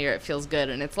familiar, it feels good,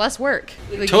 and it's less work.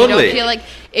 Like, Totally. You don't feel like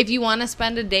if you want to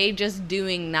spend a day just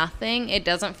doing nothing, it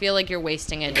doesn't feel like you're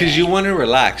wasting a day. Because you want to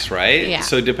relax, right? Yeah.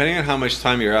 So depending on how much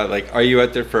time you're out, like, are you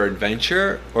out there for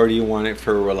adventure or do you want it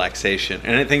for relaxation?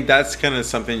 And I think that's kind of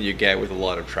something you get with a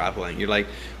lot of traveling. You're like,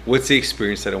 what's the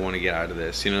experience that I want to get out of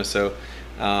this? You know, so,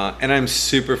 and I'm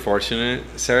super fortunate,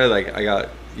 Sarah. Like, I got,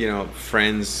 you know,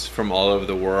 friends from all over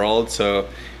the world. So,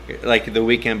 like, the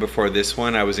weekend before this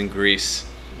one, I was in Greece.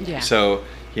 Yeah. So,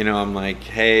 you know, I'm like,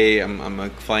 hey, I'm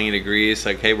like flying into Greece.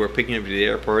 Like, hey, we're picking up at the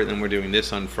airport, and then we're doing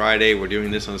this on Friday. We're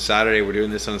doing this on Saturday. We're doing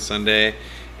this on Sunday,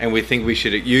 and we think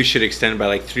you should extend by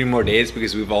like 3 more days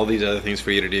because we have all these other things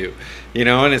for you to do, you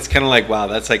know. And it's kind of like, wow,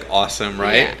 that's like awesome,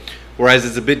 right? Yeah. Whereas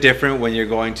it's a bit different when you're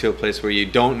going to a place where you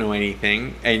don't know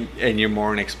anything and you're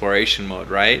more in exploration mode,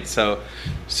 right? So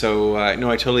no,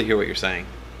 I totally hear what you're saying.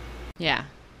 Yeah.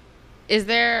 Is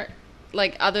there,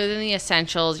 like, other than the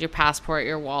essentials, your passport,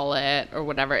 your wallet, or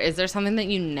whatever, is there something that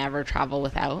you never travel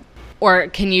without? Or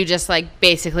can you just, like,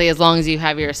 basically, as long as you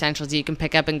have your essentials, you can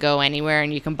pick up and go anywhere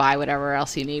and you can buy whatever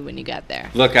else you need when you get there?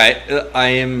 Look, I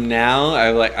am now,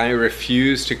 I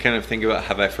refuse to kind of think about,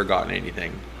 have I forgotten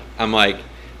anything? I'm like,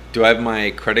 do I have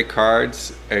my credit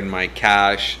cards and my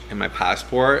cash and my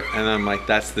passport? And I'm like,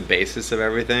 that's the basis of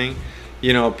everything.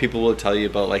 You know, people will tell you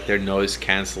about like their noise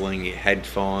canceling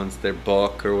headphones, their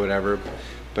book or whatever.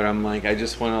 But I'm like, I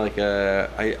just want to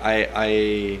like,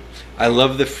 I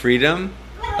love the freedom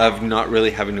of not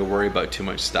really having to worry about too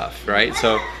much stuff, right?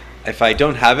 So if I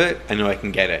don't have it, I know I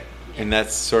can get it. And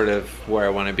that's sort of where I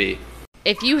want to be.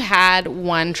 If you had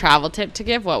one travel tip to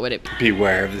give, what would it be?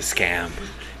 Beware of the scam.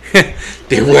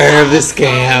 Beware of the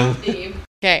scam.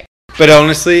 Okay. But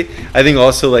honestly, I think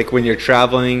also like when you're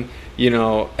traveling, you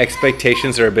know,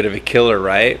 expectations are a bit of a killer,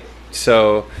 right?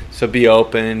 So be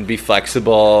open, be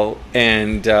flexible,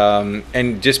 and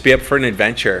just be up for an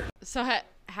adventure. So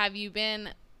have you been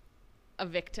a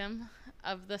victim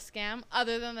of the scam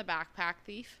other than the backpack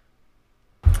thief?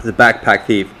 The backpack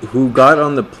thief who got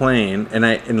on the plane,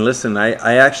 and listen,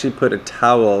 I actually put a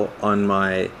towel on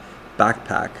my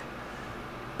backpack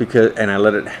and I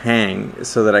let it hang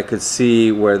so that I could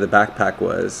see where the backpack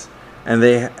was, and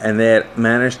they had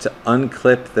managed to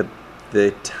unclip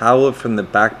the towel from the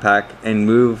backpack and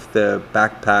move the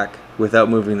backpack without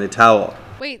moving the towel.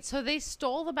 Wait, so they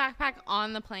stole the backpack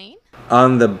on the plane?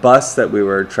 On the bus that we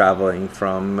were traveling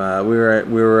from, we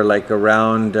were like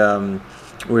around.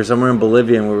 We were somewhere in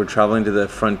Bolivia, and we were traveling to the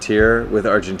frontier with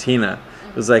Argentina.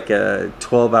 It was like a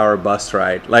 12-hour bus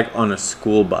ride, like on a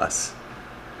school bus.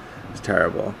 It was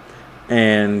terrible.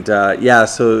 And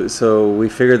so we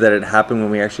figured that it happened when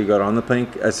we actually got on the plane.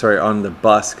 On the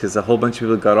bus, because a whole bunch of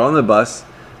people got on the bus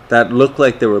that looked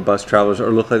like they were bus travelers or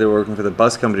looked like they were working for the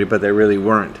bus company, but they really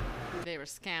weren't. They were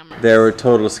scammers. They were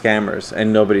total scammers,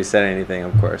 and nobody said anything,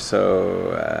 of course.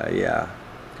 So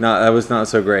that was not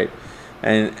so great.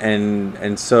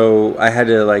 And so I had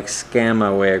to like scam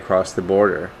my way across the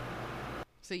border.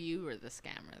 So you were the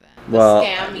scammer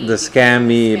then. The scam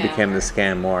me became the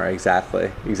scam more.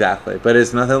 Exactly. But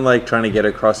it's nothing like trying to get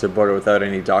across the border without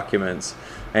any documents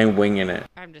and winging it.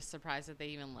 I'm just surprised that they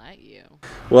even let you.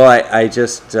 Well, I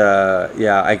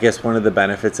guess one of the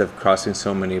benefits of crossing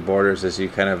so many borders is you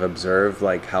kind of observe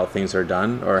like how things are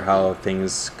done or how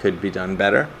things could be done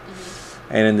better.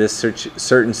 And in this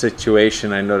certain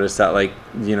situation, I noticed that, like,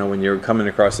 you know, when you're coming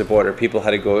across the border, people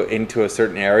had to go into a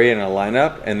certain area in a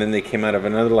lineup, and then they came out of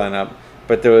another lineup,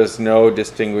 but there was no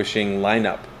distinguishing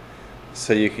lineup.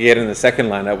 So you could get in the second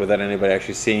lineup without anybody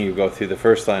actually seeing you go through the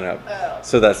first lineup. Oh.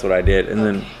 So that's what I did. And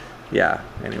then,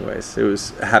 anyways, it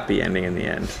was a happy ending in the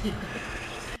end.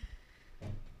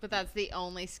 But that's the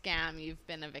only scam you've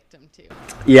been a victim to.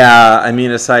 Yeah, I mean,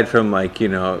 aside from like, you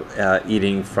know,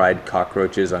 eating fried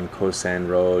cockroaches on Khao San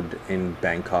Road in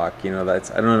Bangkok, you know, I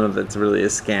don't know if that's really a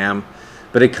scam,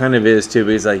 but it kind of is too,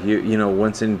 because like you know,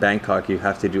 once in Bangkok, you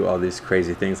have to do all these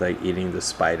crazy things like eating the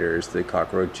spiders, the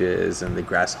cockroaches, and the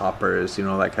grasshoppers, you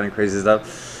know, that kind of crazy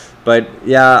stuff. But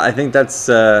yeah, I think that's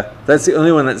the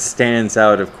only one that stands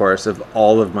out, of course, of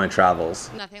all of my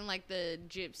travels. Nothing like the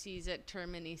gypsies at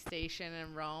Termini Station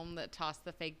in Rome that toss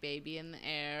the fake baby in the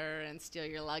air and steal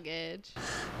your luggage.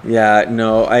 Yeah,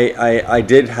 no, I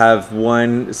did have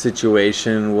one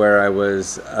situation where I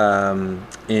was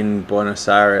in Buenos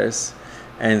Aires,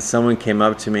 and someone came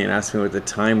up to me and asked me what the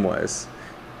time was,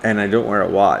 and I don't wear a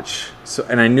watch. So,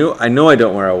 and I know I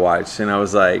don't wear a watch, and I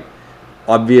was like,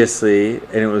 obviously,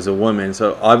 and it was a woman,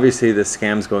 so obviously the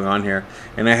scam's going on here.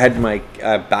 And I had my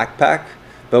backpack,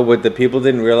 but what the people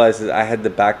didn't realize is I had the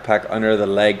backpack under the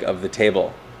leg of the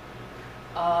table.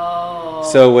 Oh.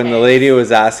 So when the okay. lady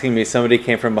was asking me, somebody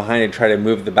came from behind and tried to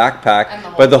move the backpack,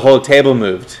 And but the whole table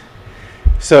moved.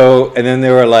 So, and then they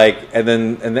were like,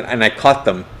 and I caught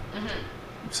them.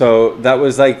 So that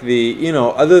was like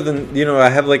other than, I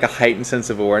have like a heightened sense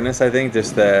of awareness, I think.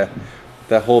 Just the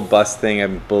whole bus thing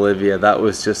in Bolivia, that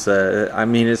was just I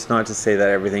mean, it's not to say that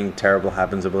everything terrible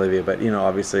happens in Bolivia, but,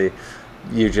 obviously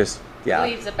you just,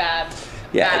 Leaves a bad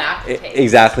aftertaste.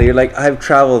 Exactly. You're like, I've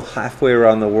traveled halfway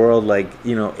around the world,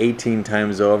 18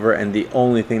 times over, and the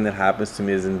only thing that happens to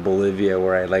me is in Bolivia,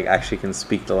 where I actually can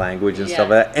speak the language and stuff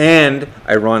like that. And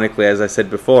ironically, as I said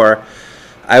before,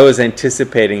 I was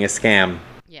anticipating a scam.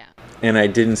 Yeah. And I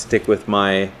didn't stick with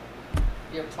my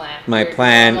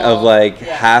plan normal, of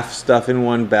half stuff in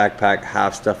one backpack,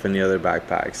 half stuff in the other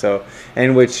backpack. So,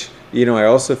 and which, I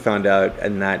also found out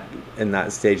in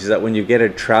that stage is that when you get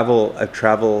an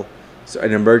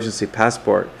emergency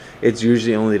passport, it's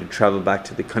usually only to travel back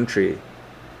to the country,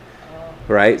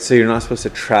 right? So you're not supposed to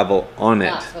travel on it.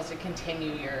 You're not supposed to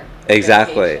continue your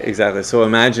Exactly. So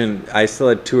imagine I still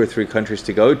had 2 or 3 countries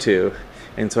to go to,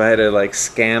 and so I had to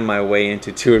scam my way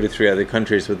into 2 or 3 other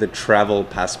countries with a travel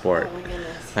passport. Oh my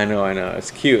goodness. I know.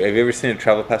 It's cute. Have you ever seen a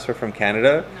travel passport from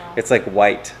Canada? No. It's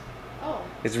white. Oh.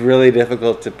 It's really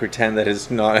difficult to pretend that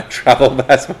it's not a travel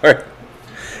passport.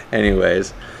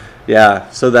 Anyways, yeah.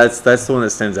 So that's the one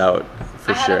that stands out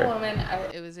for sure. I had a woman.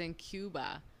 It was in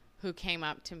Cuba who came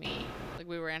up to me.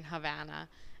 We were in Havana,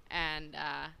 and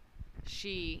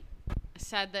she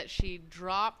said that she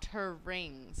dropped her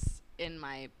rings in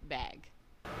my bag.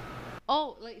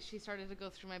 Oh, she started to go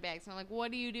through my bags. And I'm like,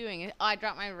 what are you doing? Oh, I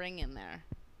dropped my ring in there.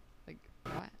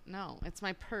 What? No, it's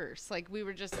my purse. We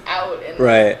were just out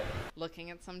and looking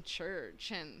at some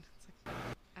church, and it's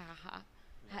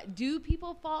do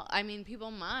people fall? I mean,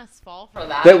 people must fall for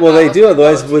that. Well, they do.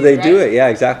 Otherwise, would they do it? Yeah,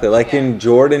 exactly. In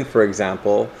Jordan, for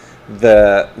example,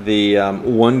 the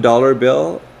 $1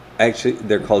 bill, actually,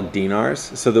 they're called dinars.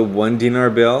 So the 1 dinar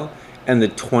bill and the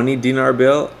 20 dinar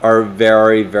bill are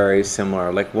very, very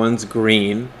similar. One's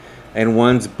green and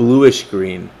one's bluish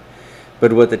green.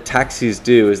 But what the taxis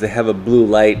do is they have a blue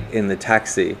light in the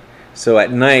taxi. So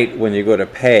at night, when you go to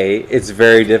pay, it's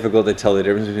very difficult to tell the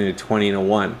difference between a 20 and a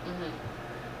 1.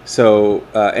 So,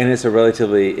 and it's a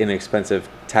relatively inexpensive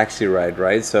taxi ride,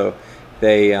 right? So so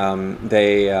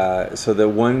the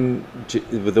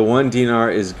 1 dinar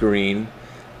is green,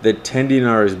 the 10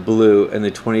 dinar is blue, and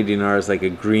the 20 dinar is a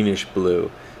greenish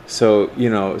blue. So,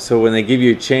 so when they give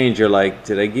you change, you're like,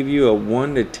 did I give you a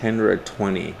 1, a 10, or a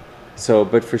 20? So,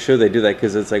 but for sure they do that,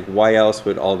 because it's why else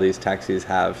would all these taxis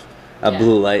have a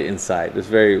blue light inside? It's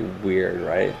very weird,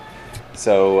 right?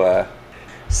 So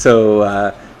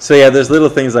yeah, there's little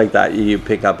things like that you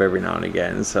pick up every now and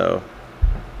again. So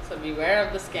beware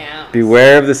of the scam.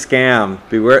 Beware of the scam.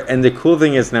 Beware. And the cool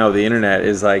thing is now the internet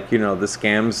is the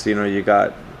scams.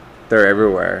 They're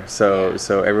everywhere. So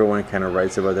everyone kind of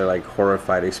writes about their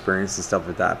horrified experience and stuff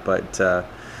like that. But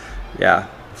yeah,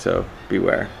 so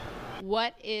beware.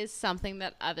 What is something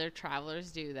that other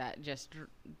travelers do that just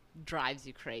drives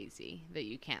you crazy, that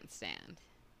you can't stand?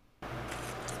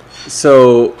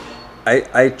 So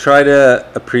I try to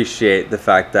appreciate the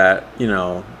fact that,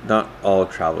 not all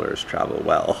travelers travel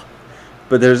well.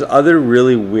 But there's other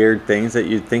really weird things that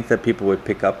you'd think that people would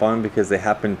pick up on because they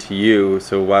happen to you,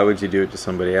 so why would you do it to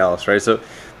somebody else, right? So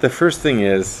the first thing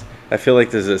is, I feel like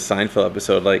there's a Seinfeld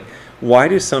episode, why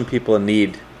do some people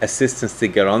need assistance to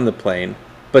get on the plane,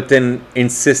 but then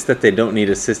insist that they don't need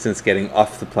assistance getting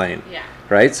off the plane? Yeah.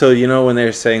 Right? So, when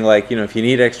they're saying, if you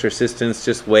need extra assistance,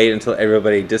 just wait until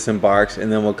everybody disembarks and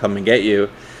then we'll come and get you.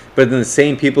 But then the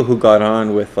same people who got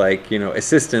on with,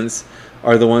 assistance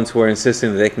are the ones who are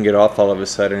insisting that they can get off all of a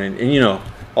sudden. And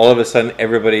all of a sudden,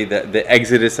 everybody, the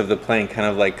exodus of the plane kind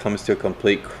of, comes to a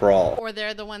complete crawl. Or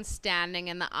they're the ones standing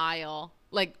in the aisle,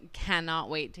 cannot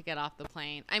wait to get off the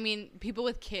plane. I mean, people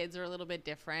with kids are a little bit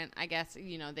different. I guess,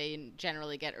 they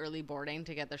generally get early boarding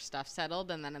to get their stuff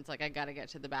settled, and then it's I got to get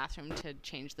to the bathroom to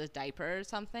change the diaper or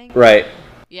something. Right.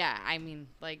 Yeah, I mean,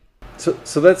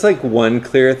 So that's one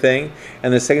clear thing.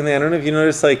 And the second thing, I don't know if you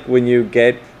notice, when you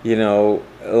get,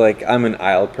 I'm an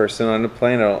aisle person on a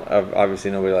plane.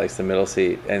 Obviously, nobody likes the middle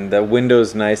seat, and the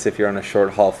window's nice if you're on a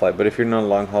short haul flight. But if you're on a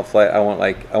long haul flight, I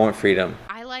want freedom.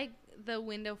 I like the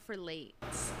window for late,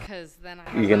 because then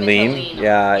you can lean.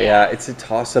 Yeah, it's a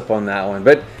toss up on that one.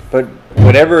 But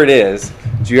whatever it is,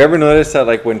 do you ever notice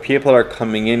that when people are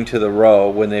coming into the row,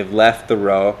 when they've left the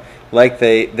row,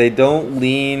 they don't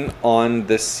lean on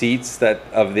the seats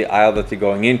of the aisle that they're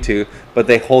going into, but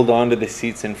they hold on to the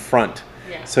seats in front.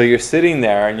 Yeah. So you're sitting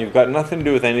there and you've got nothing to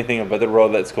do with anything about the row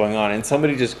that's going on, and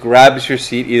somebody just grabs your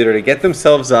seat either to get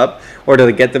themselves up or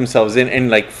to get themselves in and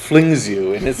like flings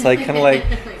you, and it's like kind of like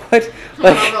what,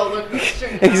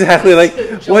 like exactly like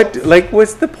what, like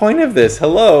what's the point of this?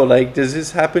 Hello, like does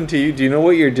this happen to you? Do you know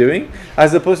what you're doing?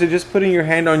 As opposed to just putting your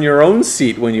hand on your own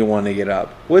seat when you want to get up.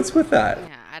 What's with that?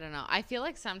 Yeah, I don't know. I feel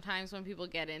like sometimes when people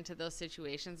get into those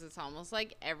situations, it's almost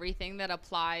like everything that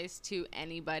applies to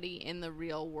anybody in the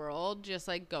real world just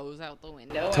like goes out the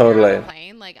window. Totally. When you're on a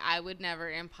plane. Like I would never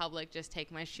in public just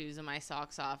take my shoes and my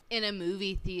socks off. In a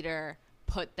movie theater,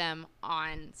 put them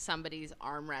on somebody's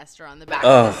armrest or on the back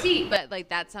of the seat. But like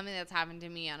that's something that's happened to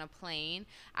me on a plane.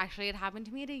 Actually, it happened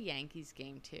to me at a Yankees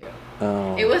game too.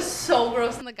 Oh. It was so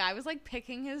gross, and the guy was like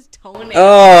picking his toenails.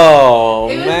 Oh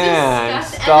It was man,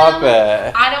 disgusting. stop And then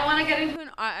it. I don't want to get into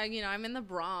an, you know, I'm in the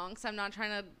Bronx. I'm not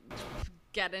trying to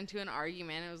get into an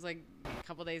argument. It was like a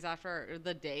couple days after, or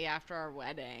the day after our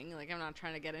wedding. Like I'm not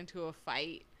trying to get into a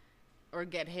fight or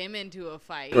get him into a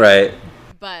fight. Right.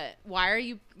 But why are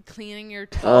you cleaning your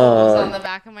toes Oh. on the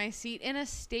back of my seat in a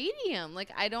stadium? Like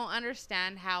I don't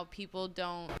understand how people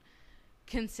don't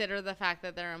consider the fact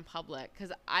that they're in public,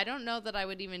 because I don't know that I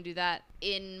would even do that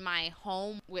in my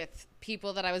home with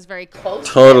people that I was very close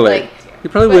Totally. with. You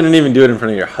probably wouldn't even do it in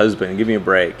front of your husband. Give me a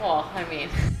break. Well, I mean,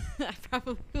 I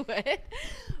probably would.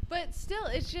 But still,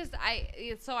 it's just,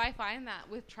 so I find that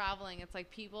with traveling, it's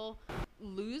like people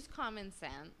lose common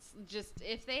sense just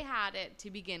if they had it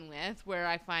to begin with, where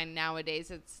I find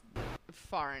nowadays it's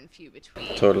far and few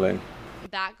between. Totally.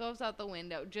 That goes out the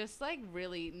window. Just like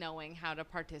really knowing how to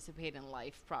participate in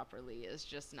life properly is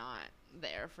just not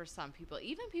there for some people.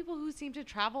 Even people who seem to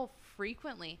travel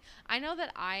frequently. I know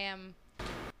that I am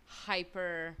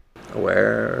hyper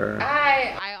Aware.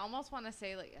 I almost want to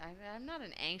say like I'm not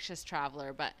an anxious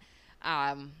traveler, but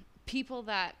people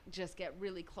that just get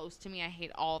really close to me I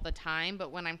hate all the time.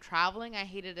 But when I'm traveling, I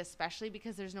hate it especially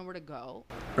because there's nowhere to go.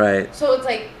 Right. So it's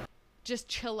like, just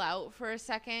chill out for a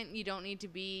second. You don't need to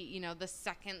be, you know, the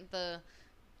second the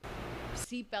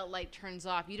seatbelt light turns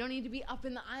off, you don't need to be up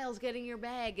in the aisles getting your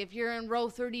bag. If you're in row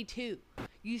 32,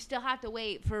 you still have to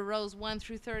wait for rows 1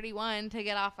 through 31 to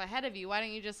get off ahead of you. Why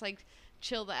don't you just like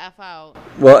chill the F out?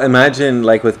 Well, imagine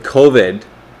like with COVID,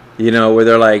 you know, where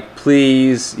they're like,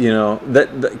 please, you know,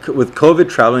 with COVID,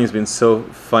 traveling has been so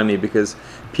funny because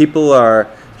people are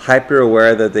hyper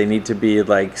aware that they need to be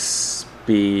like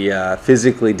be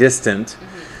physically distant.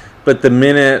 Mm-hmm. But the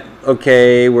minute,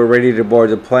 okay, we're ready to board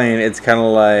the plane, it's kind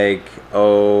of like,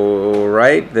 oh,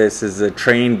 right, this is a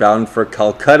train bound for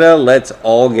Calcutta. Let's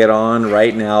all get on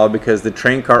right now because the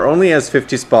train car only has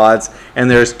 50 spots and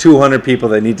there's 200 people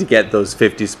that need to get those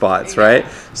 50 spots, right?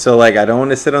 So, like, I don't want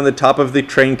to sit on the top of the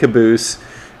train caboose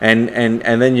and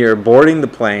then you're boarding the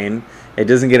plane. It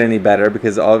doesn't get any better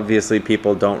because obviously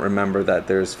people don't remember that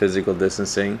there's physical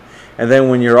distancing. And then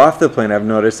when you're off the plane, I've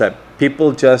noticed that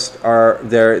people just are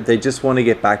there. They just want to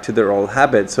get back to their old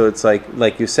habits. So it's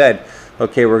like you said,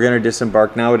 okay, we're going to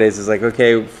disembark nowadays. It's like,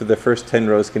 okay, for the first 10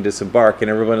 rows can disembark. And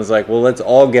everyone is like, well, let's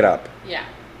all get up. Yeah.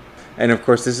 And of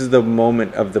course, this is the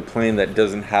moment of the plane that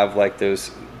doesn't have like those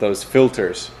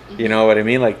filters. Mm-hmm. You know what I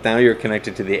mean? Like now you're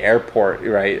connected to the airport,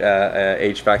 right?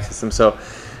 HVAC system.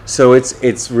 So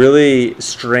it's really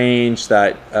strange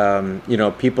that you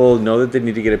know, people know that they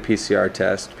need to get a PCR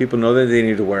test. People know that they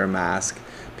need to wear a mask.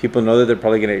 People know that they're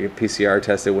probably going to get PCR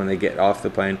tested when they get off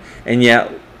the plane, and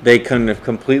yet they kind of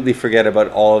completely forget about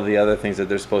all of the other things that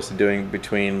they're supposed to be doing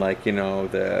between, like, you know,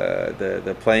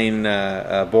 the plane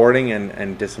boarding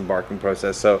and disembarking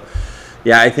process. So,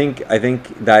 yeah, I think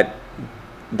that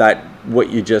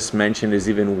what you just mentioned is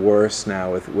even worse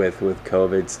now with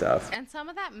COVID stuff. And some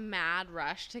of that mad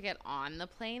rush to get on the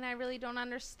plane, I really don't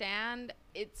understand.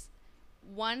 It's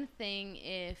one thing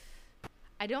if,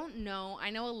 I don't know, I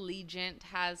know Allegiant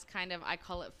has kind of, I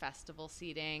call it festival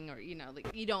seating, or, you know, like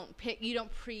you don't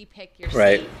pre-pick your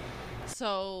Right. seat.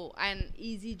 So, and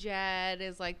EasyJet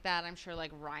is like that. I'm sure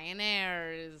like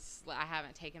Ryanair is, I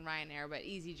haven't taken Ryanair, but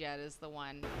EasyJet is the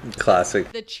one. Classic.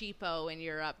 The cheapo in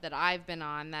Europe that I've been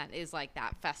on that is like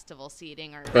that festival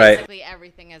seating, or Right. basically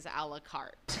everything is a la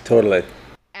carte. Totally.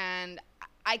 And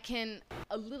I can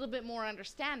a little bit more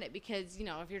understand it because, you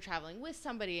know, if you're traveling with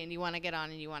somebody and you want to get on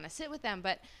and you want to sit with them,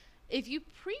 but if you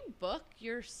pre-book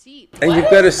your seat, And you've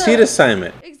got a seat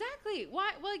assignment. Exactly. Why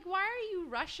are you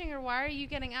rushing, or why are you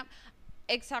getting up?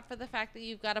 Except for the fact that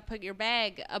you've got to put your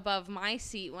bag above my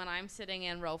seat when I'm sitting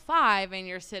in row 5 and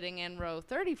you're sitting in row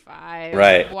 35.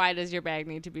 Right. Why does your bag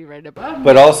need to be right above me?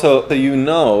 But also, so you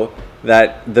know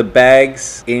that the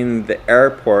bags in the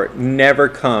airport never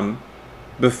come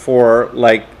before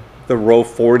like the row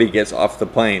 40 gets off the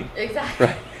plane. Exactly.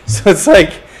 Right. So it's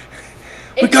like,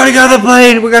 we gotta get on the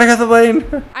plane. We gotta get on the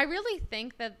plane. I really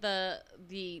think that the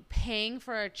paying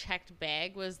for a checked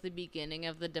bag was the beginning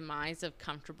of the demise of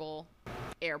comfortable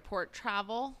airport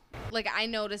travel. Like, I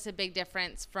notice a big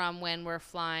difference from when we're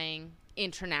flying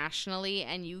internationally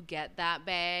and you get that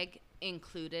bag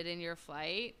included in your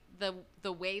flight.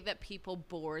 The way that people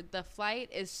board the flight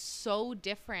is so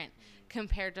different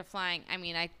compared to flying. I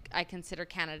mean, I consider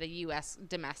Canada US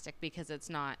domestic because it's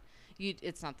not the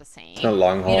same. It's not a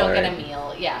long haul. You don't right? get a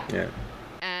meal. Yeah. Yeah.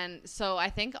 And so I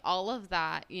think all of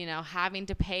that, having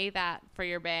to pay that for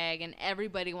your bag and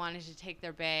everybody wanting to take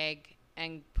their bag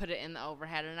and put it in the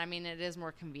overhead. And I mean, it is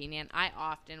more convenient. I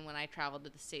often, when I travel to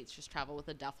the States, just travel with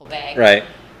a duffel bag. Right.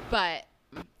 But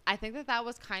I think that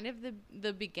was kind of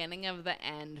the beginning of the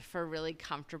end for really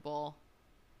comfortable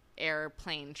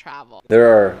airplane travel. There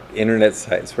are internet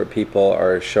sites where people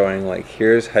are showing, like,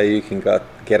 here's how you can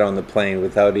get on the plane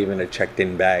without even a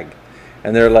checked-in bag.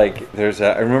 And they're like,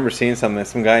 I remember seeing something,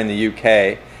 some guy in the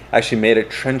UK actually made a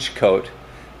trench coat,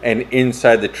 and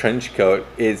inside the trench coat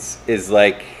is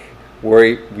like where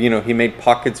he made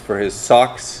pockets for his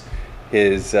socks,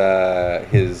 his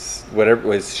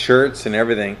whatever, his shirts and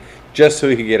everything, just so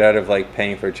he could get out of like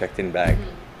paying for a checked-in bag.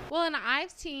 Mm-hmm. Well, and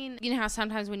I've seen, how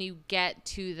sometimes when you get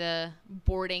to the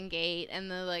boarding gate and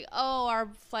they're like, oh, our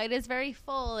flight is very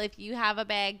full. If you have a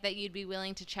bag that you'd be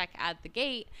willing to check at the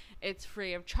gate, it's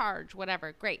free of charge,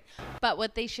 whatever. Great. But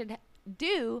what they should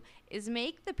do is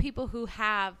make the people who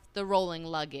have the rolling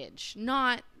luggage,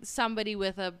 not somebody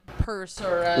with a purse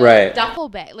or a duffel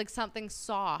bag, like something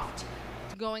soft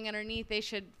going underneath. They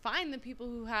should find the people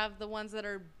who have the ones that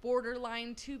are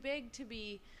borderline too big to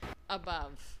be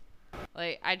above.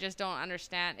 Like, I just don't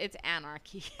understand. It's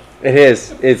anarchy. It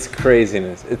is. It's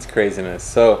craziness.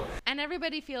 So, and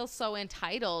everybody feels so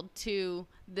entitled to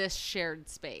this shared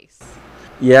space.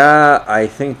 Yeah, I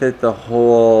think that the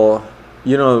whole,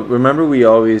 remember we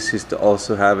always used to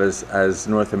also have as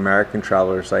North American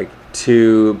travelers, like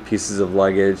 2 pieces of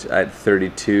luggage at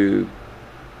 32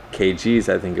 kgs,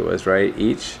 I think it was, right,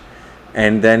 each.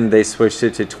 And then they switched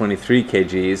it to 23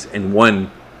 kgs and 1.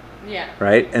 Yeah.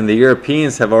 Right? And the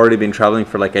Europeans have already been traveling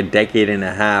for like a decade and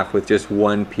a half with just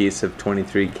 1 piece of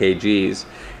 23 kgs.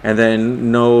 And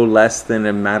then no less than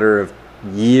a matter of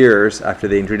years after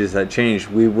they introduced that change,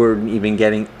 we weren't even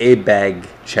getting a bag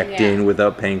checked in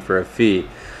without paying for a fee.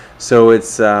 So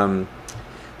it's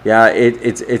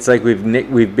it's like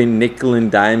we've been nickel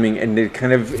and diming, and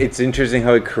it's interesting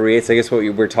how it creates, I guess what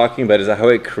we're talking about is how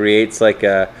it creates like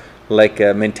a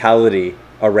mentality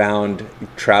around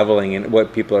traveling and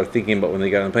what people are thinking about when they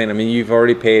get on the plane. I mean, you've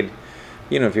already paid,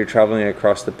 if you're traveling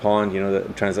across the pond,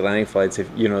 the transatlantic flights, if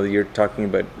you're talking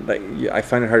about, like, I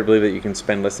find it hard to believe that you can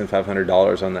spend less than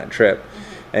 $500 on that trip,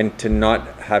 and to not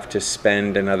have to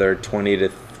spend another $20 to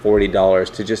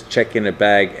 $40 to just check in a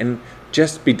bag and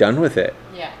just be done with it.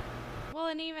 Yeah. Well,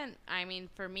 and even, I mean,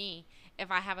 for me, if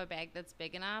I have a bag that's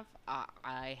big enough,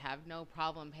 I have no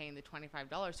problem paying the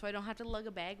 $25 so I don't have to lug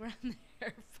a bag around the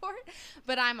airport.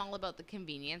 But I'm all about the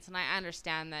convenience, and I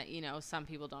understand that, some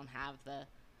people don't have the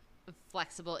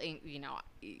flexible,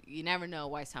 you never know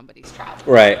why somebody's traveling.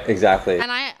 Right, exactly.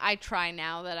 And I try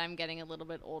now that I'm getting a little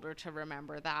bit older to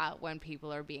remember that when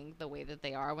people are being the way that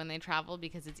they are when they travel,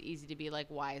 because it's easy to be like,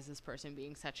 why is this person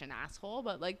being such an asshole?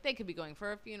 But like, they could be going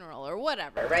for a funeral or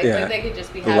whatever, right? Yeah. Like, they could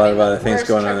just be a having lot of other the things worst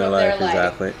going on in trip their of life,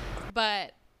 exactly.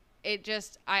 But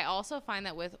I also find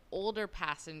that with older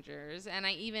passengers, and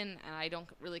I don't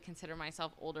really consider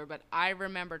myself older, but I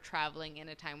remember traveling in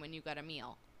a time when you got a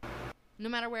meal. No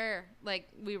matter where, like,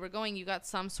 we were going, you got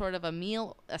some sort of a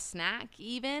meal, a snack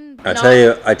even. I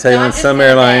tell you on some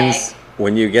airlines,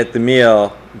 when you get the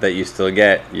meal that you still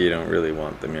get, you don't really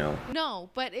want the meal.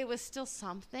 No, but it was still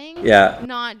something. Yeah.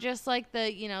 Not just like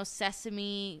the,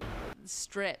 sesame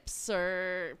strips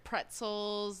or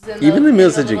pretzels. Even the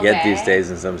meals that you get these days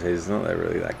in some cases, not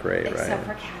really that great, right? Except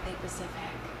for Cathay Pacific.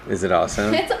 Is it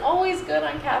awesome? It's always good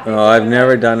on Cathay. Oh, I've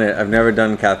never done it. I've never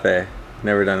done Cathay.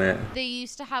 Never done it. They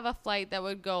used to have a flight that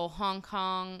would go Hong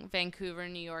Kong, Vancouver,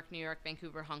 New York,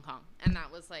 Vancouver, Hong Kong. And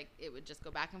that was like, it would just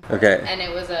go back and forth. Okay. And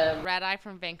it was a red eye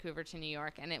from Vancouver to New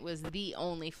York. And it was the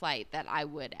only flight that I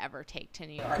would ever take to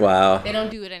New York. Wow. They don't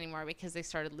do it anymore because they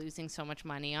started losing so much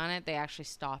money on it. They actually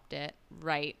stopped it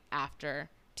right after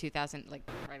 2000, like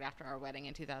right after our wedding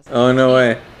in 2000. Oh, no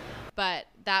way. But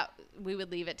that we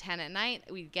would leave at 10 at night.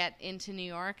 We'd get into New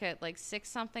York at like 6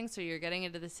 something. So you're getting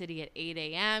into the city at 8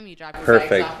 a.m. You drop your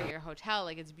bags off at your hotel.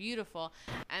 Like, it's beautiful.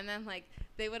 And then like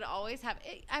they would always have,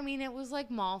 it was like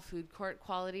mall food court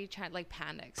quality, like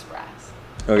Panda Express.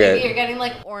 Okay. Like, you're getting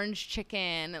like orange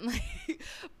chicken and like,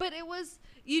 but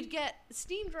you'd get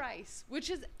steamed rice,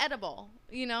 which is edible.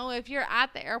 You know, if you're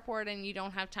at the airport and you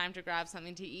don't have time to grab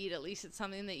something to eat, at least it's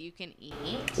something that you can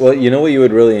eat. Well, you know what you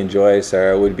would really enjoy,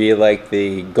 Sarah, would be like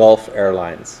the Gulf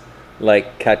Airlines,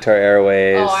 like Qatar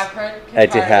Airways. Oh, I've heard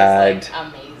Qatar is like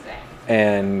amazing.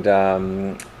 And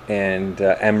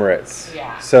Emirates.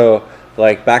 Yeah. So,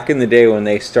 like back in the day when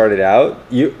they started out,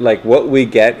 what we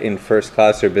get in first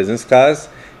class or business class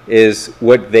is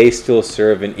what they still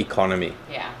serve in economy.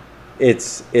 Yeah.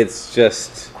 It's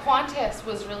just... Qantas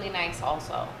was really nice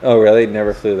also. Oh, really?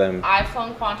 Never flew them. I've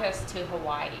flown Qantas to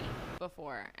Hawaii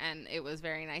before, and it was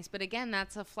very nice. But again,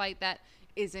 that's a flight that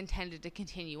is intended to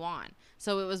continue on.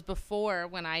 So it was before,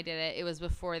 when I did it, it was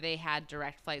before they had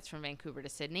direct flights from Vancouver to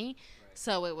Sydney. Right.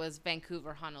 So it was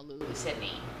Vancouver, Honolulu,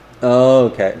 Sydney. Oh,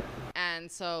 okay.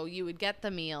 And so you would get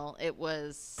the meal. It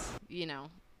was,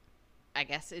 I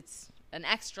guess it's an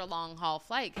extra long haul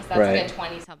flight because that's like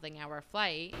a 20-something hour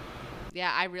flight.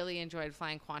 Yeah, I really enjoyed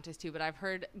flying Qantas too, but I've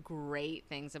heard great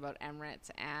things about Emirates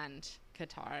and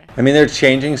Qatar. I mean, they're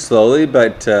changing slowly,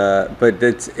 but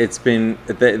it's been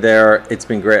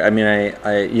great. I mean,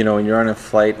 I when you're on a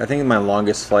flight, I think my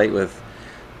longest flight with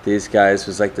these guys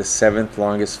was like the 7th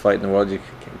longest flight in the world. You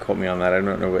can quote me on that. I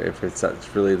don't know if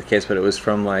that's really the case, but it was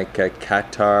from like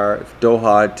Qatar,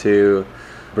 Doha to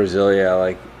Brasilia,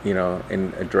 like,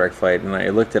 in a direct flight. And I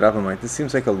looked it up. I'm like, this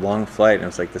seems like a long flight. And it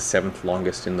was like the 7th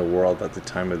longest in the world at the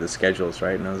time of the schedules,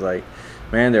 right? And I was like,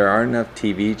 man, there aren't enough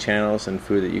TV channels and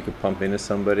food that you could pump into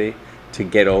somebody to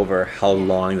get over how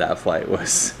long that flight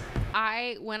was.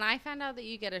 When I found out that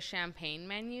you get a champagne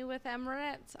menu with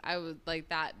Emirates, I was like,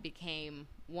 that became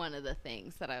one of the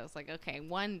things that I was like, okay,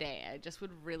 one day I just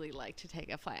would really like to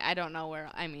take a flight. I don't know where.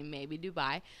 I mean, maybe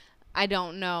Dubai. I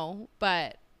don't know,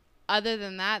 but other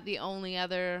than that, the only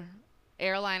other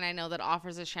airline I know that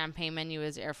offers a champagne menu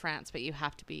is Air France, but you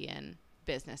have to be in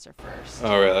business or first.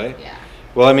 Oh, really? Yeah.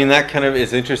 Well, I mean, that kind of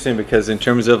is interesting because in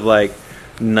terms of like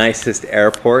nicest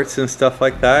airports and stuff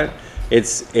like that,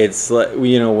 it's like,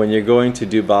 when you're going to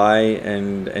Dubai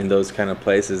and those kind of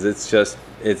places,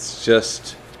 it's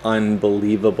just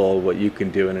unbelievable what you can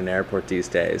do in an airport these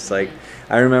days. Like,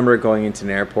 I remember going into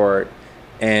an airport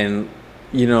and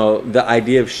the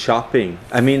idea of shopping.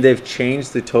 I mean, they've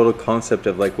changed the total concept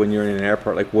of like when you're in an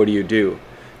airport, like what do you do?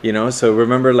 So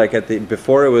remember, like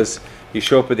before it was you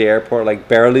show up at the airport like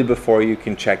barely before you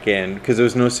can check in because there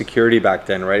was no security back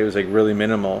then, right? It was like really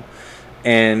minimal,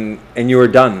 and you were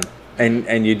done,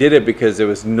 and you did it because there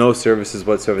was no services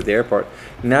whatsoever at the airport.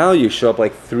 Now you show up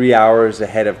like 3 hours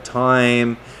ahead of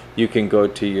time. You can go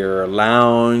to your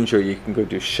lounge or you can go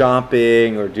do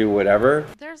shopping or do whatever.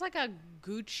 There's like a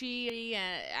Gucci,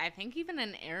 I think even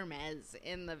an Hermes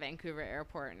in the Vancouver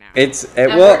airport now. We're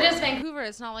just Vancouver.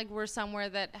 It's not like we're somewhere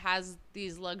that has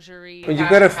these luxury. Well,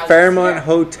 you've got a Fairmont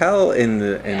hotel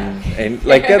and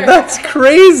like that's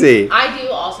crazy. I do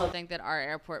also think that our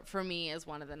airport, for me, is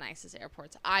one of the nicest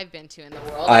airports I've been to in the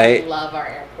world. I love our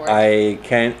airport. I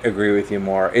can't agree with you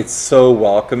more. It's so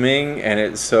welcoming and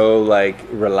it's so like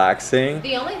relaxing.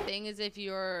 The only thing is if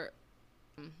you're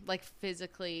like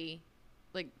physically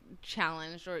like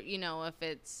challenged or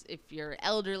if you're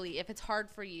elderly, if it's hard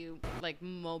for you like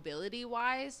mobility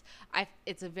wise,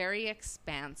 it's a very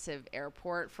expansive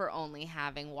airport for only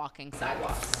having walking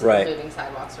sidewalks, right, moving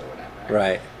sidewalks or whatever,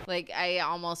 right. Like I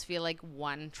almost feel like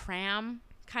one tram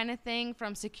kind of thing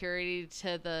from security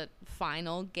to the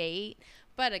final gate.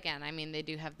 But again, I mean, they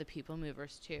do have the people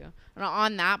movers too. And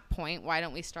on that point, why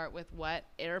don't we start with what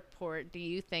airport do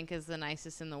you think is the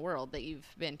nicest in the world that you've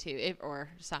been to, or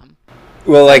some?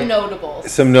 Well, like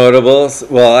some notables.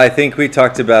 Well, I think we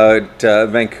talked about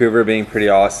Vancouver being pretty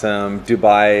awesome.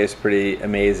 Dubai is pretty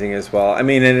amazing as well. I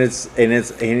mean, and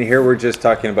here we're just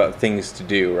talking about things to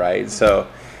do, right? So,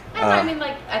 I mean,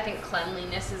 like I think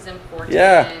cleanliness is important.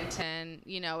 Yeah. And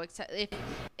except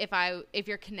if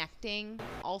you're connecting,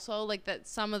 also like that,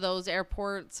 some of those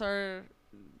airports are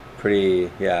pretty,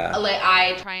 yeah. Like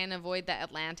I try and avoid the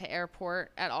Atlanta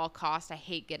airport at all costs. I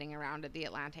hate getting around at the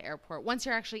Atlanta airport. Once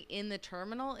you're actually in the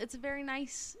terminal, it's very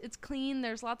nice. It's clean.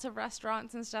 There's lots of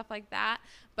restaurants and stuff like that.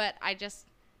 But I just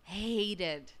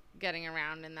hated getting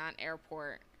around in that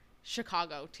airport.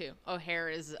 Chicago too. O'Hare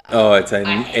is. I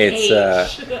hate. Yeah,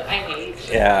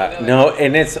 Chicago. No,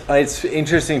 and it's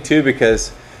interesting too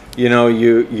because,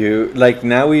 you like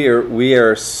now we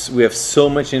have so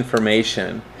much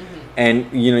information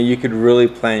and you could really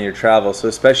plan your travel. So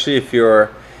especially if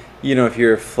you're if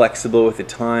you're flexible with the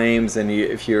times, and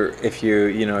if you're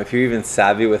even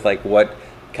savvy with like what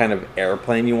kind of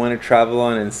airplane you want to travel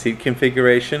on and seat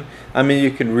configuration, I mean,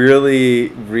 you can really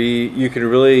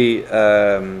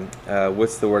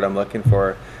what's the word I'm looking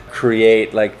for,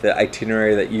 create like the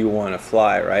itinerary that you want to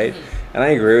fly, right? And I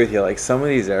agree with you, like some of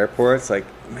these airports, like,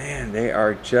 man, they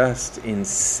are just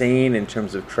insane in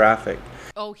terms of traffic.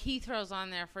 Oh, Heathrow's on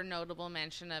there for notable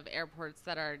mention of airports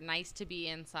that are nice to be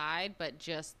inside, but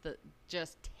just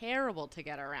terrible to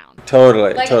get around.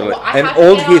 Totally. Well, and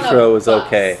old Heathrow was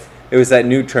okay. It was that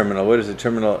new terminal. What is it?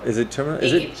 Terminal? Is it terminal?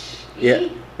 Is it? Yeah.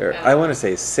 I want to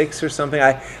say 6 or something.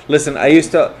 I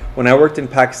used to, when I worked in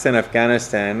Pakistan,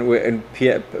 Afghanistan,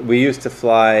 we used to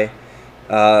fly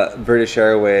British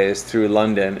Airways through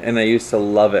London, and I used to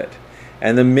love it.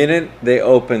 And the minute they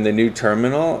opened the new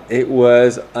terminal, it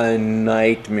was a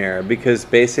nightmare, because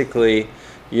basically,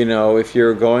 if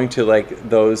you're going to like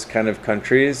those kind of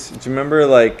countries, do you remember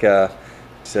like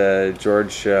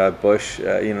George Bush,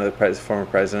 the former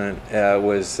president,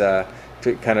 was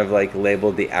kind of like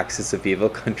labeled the axis of evil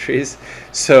countries.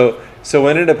 So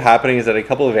what ended up happening is that a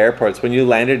couple of airports, when you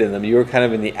landed in them, you were kind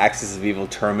of in the axis of evil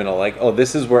terminal. Like, oh,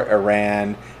 this is where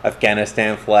Iran,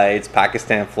 Afghanistan flights,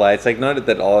 Pakistan flights, like, not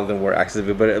that all of them were axis of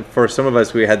evil, but for some of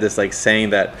us, we had this like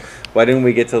saying that, why didn't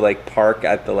we get to like park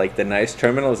at the nice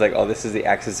terminal? It was like, oh, this is the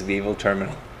axis of evil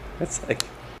terminal. It's like,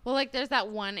 well, like there's that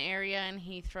one area in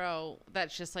Heathrow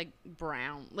that's just like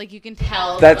brown. Like you can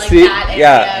tell that's like, that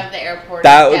area of the airport.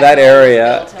 That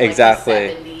area, to, like,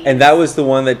 exactly. And that was the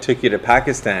one that took you to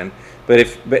Pakistan. But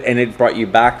it brought you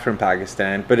back from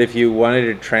Pakistan. But if you wanted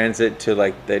to transit to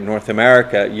like the North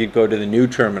America, you'd go to the new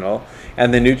terminal.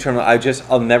 And the new terminal,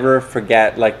 I'll never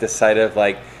forget like the sight of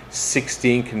like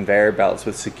 16 conveyor belts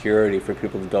with security for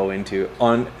people to go into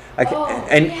on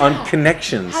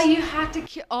connections. How you have to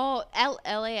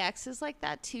LAX is like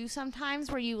that too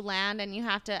sometimes, where you land and you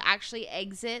have to actually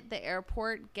exit the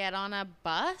airport, get on a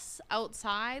bus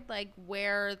outside, like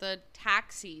where the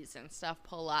taxis and stuff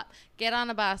pull up, get on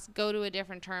a bus, go to a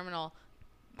different terminal,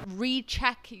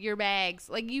 recheck your bags.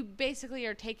 Like you basically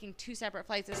are taking 2 separate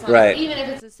flights. It's not right. Even if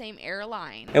it's the same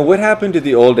airline. And what happened to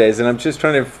the old days? And I'm just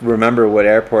trying to remember what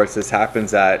airports this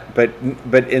happens at. But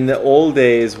in the old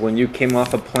days, when you came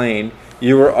off a plane,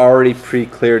 you were already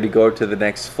pre-cleared to go to the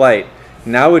next flight.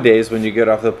 Nowadays, when you get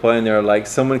off the plane, they're like,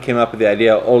 someone came up with the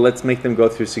idea, oh, let's make them go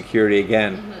through security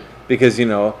again. Mm-hmm. Because,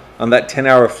 on that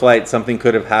 10-hour flight, something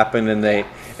could have happened, and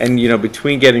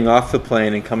between getting off the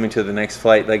plane and coming to the next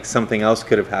flight, like something else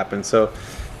could have happened. So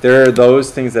there are those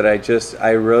things that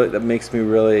that makes me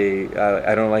really,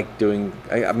 I don't like doing.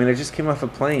 I mean, I just came off a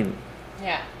plane.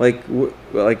 Yeah. Like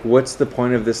what's the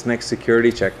point of this next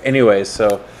security check? Anyways,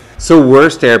 so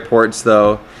worst airports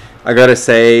though, I gotta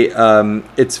say,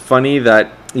 it's funny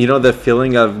that, the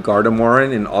feeling of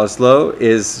Gardermoen in Oslo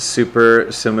is super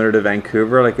similar to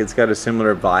Vancouver. Like it's got a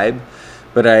similar vibe.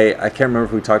 But I can't remember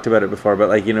if we talked about it before, but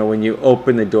like, when you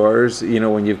open the doors,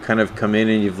 when you've kind of come in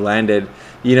and you've landed,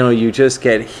 you just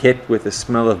get hit with the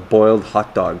smell of boiled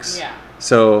hot dogs. Yeah.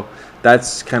 So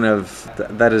that's kind of,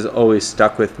 that has always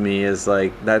stuck with me, is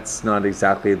like, that's not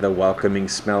exactly the welcoming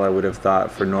smell I would have thought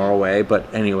for Norway.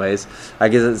 But anyways, I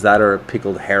guess it's that or a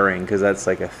pickled herring, because that's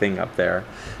like a thing up there.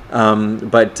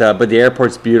 But the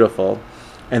airport's beautiful.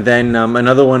 And then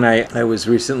another one, I was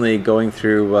recently going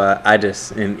through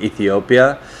Addis in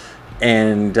Ethiopia,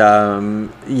 and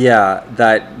that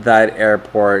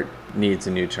airport needs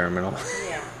a new terminal.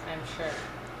 Yeah, I'm sure.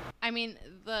 I mean,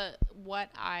 what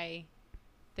I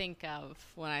think of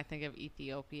when I think of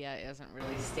Ethiopia isn't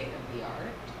really state of the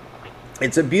art.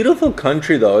 It's a beautiful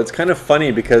country, though. It's kind of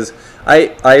funny because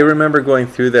I remember going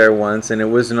through there once, and it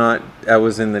was not. I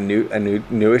was in the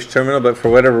newish terminal, but for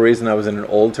whatever reason, I was in an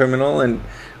old terminal, and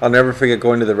I'll never forget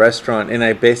going to the restaurant, and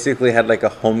I basically had like a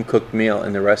home cooked meal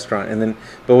in the restaurant,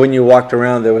 but when you walked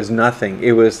around, there was nothing.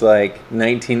 It was like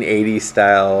 1980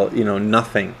 style,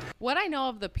 nothing. What I know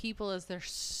of the people is they're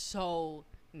so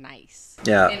nice.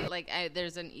 Yeah. And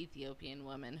there's an Ethiopian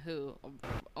woman who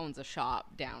owns a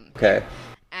shop down there. Okay.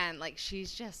 And like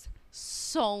she's just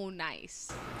so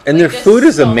nice. And their food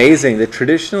is amazing. Nice. The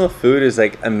traditional food is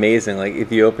like amazing. Like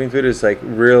Ethiopian food is like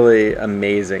really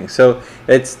amazing. So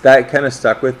it's that kind of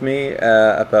stuck with me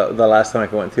about the last time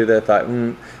I went through there. I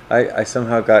thought, I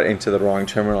somehow got into the wrong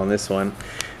terminal on this one.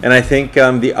 And I think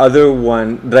the other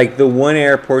one, like the one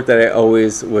airport that I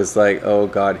always was like, oh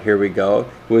God, here we go,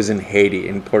 was in Haiti,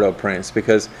 in Port-au-Prince,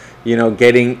 because,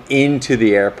 getting into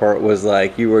the airport was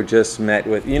like, you were just met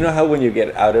with, how when you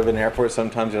get out of an airport,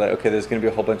 sometimes you're like, okay, there's going to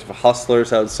be a whole bunch of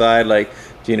hustlers outside, like,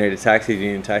 do you need a taxi, do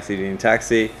you need a taxi, do you need a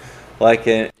taxi? like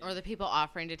an Or the people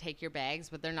offering to take your bags,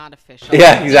 but they're not official.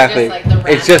 yeah, They're exactly. just, like,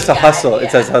 the It's just a random guy. hustle.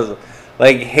 It says hustle.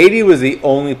 Like Haiti was the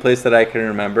only place that I can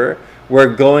remember where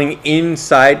going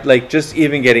inside, like just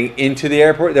even getting into the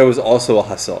airport, there was also a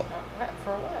hustle.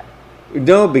 For what?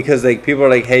 No, because like people are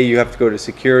like, hey, you have to go to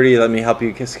security. Let me help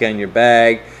you scan your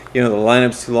bag. You know, the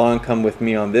lineup's too long. Come with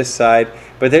me on this side.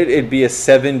 But it'd be a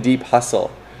 7 deep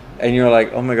hustle. And you're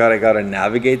like, oh my God, I got to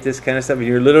navigate this kind of stuff. And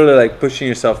you're literally like pushing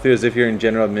yourself through as if you're in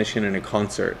general admission in a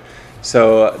concert.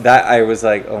 So that I was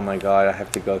like, oh my God, I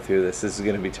have to go through this. This is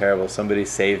going to be terrible. Somebody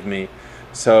save me.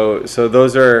 So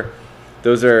those are,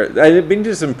 I've been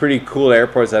to some pretty cool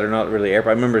airports that are not really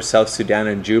airports. I remember South Sudan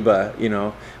and Juba, you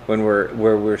know, when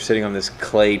we're sitting on this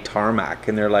clay tarmac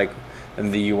and they're like,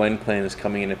 and the UN plane is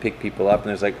coming in to pick people up, and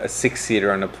there's like a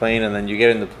 6-seater on the plane, and then you get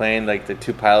in the plane, like the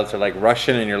 2 pilots are like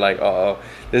Russian, and you're like, oh,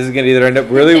 this is gonna either end up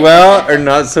really well or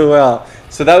not so well.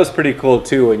 So that was pretty cool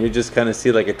too, when you just kind of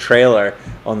see like a trailer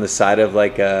on the side of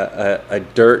like a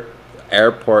dirt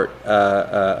airport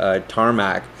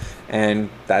tarmac, and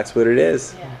that's what it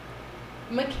is. Yeah.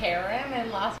 McCarran in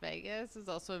Las Vegas is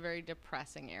also a very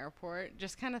depressing airport.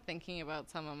 Just kind of thinking about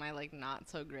some of my like not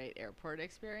so great airport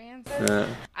experiences.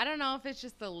 I don't know if it's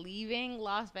just the leaving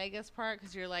Las Vegas part,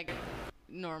 because you're like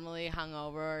normally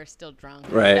hungover or still drunk,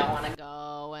 Right. You don't want to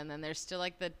go, and then there's still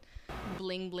like the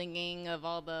blinging of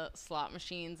all the slot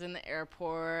machines in the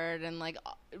airport, and like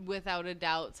without a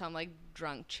doubt some like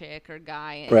drunk chick or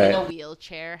guy Right. in a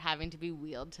wheelchair having to be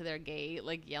wheeled to their gate,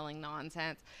 like yelling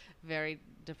nonsense. Very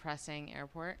depressing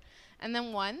airport. And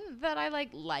then one that I I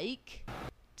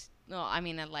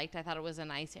thought it was a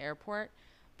nice airport,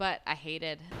 but I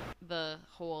hated the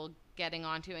whole getting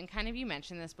onto, and kind of you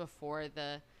mentioned this before,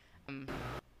 the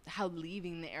how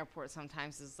leaving the airport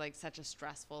sometimes is like such a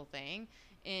stressful thing.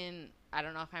 I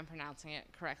don't know if I'm pronouncing it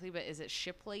correctly, but is it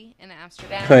Schiphol in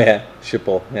Amsterdam? Oh yeah,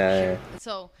 Schiphol. Yeah.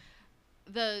 So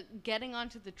the getting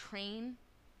onto the train,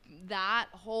 that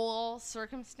whole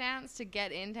circumstance to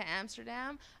get into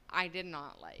Amsterdam, I did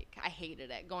not like. I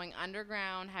hated it. Going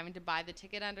underground, having to buy the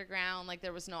ticket underground, like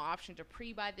there was no option to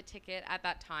pre-buy the ticket at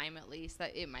that time, at least.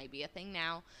 That it might be a thing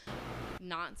now.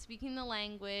 Not speaking the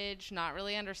language, not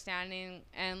really understanding,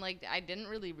 and like I didn't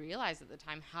really realize at the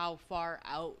time how far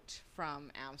out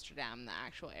from Amsterdam the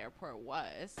actual airport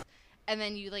was. And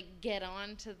then you like get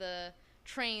onto the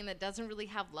train that doesn't really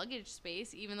have luggage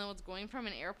space, even though it's going from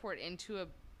an airport into a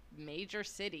major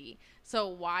city. So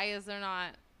why is there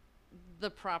not the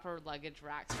proper luggage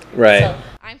racks for me? Right. So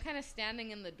I'm kind of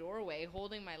standing in the doorway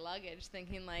holding my luggage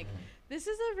thinking like, this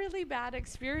is a really bad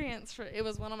experience. It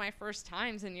was one of my first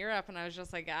times in Europe, and I was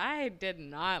just like, I did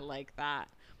not like that.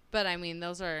 But I mean,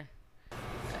 those are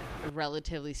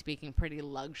relatively speaking pretty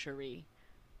luxury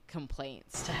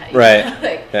complaints to have. Right.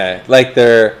 Yeah. Like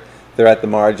they're at the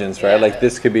margins, right? Yeah. Like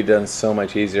this could be done so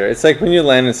much easier. It's like when you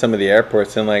land in some of the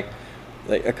airports and like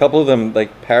a couple of them,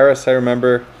 like Paris, I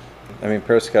remember. I mean,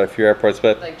 Paris got a few airports,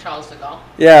 but Like Charles de Gaulle.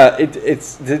 yeah,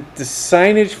 it's the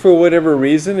signage for whatever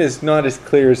reason is not as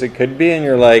clear as it could be, and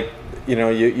you're like, you know,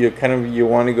 you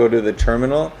want to go to the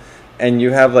terminal, and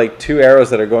you have like 2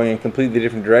 arrows that are going in completely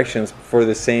different directions for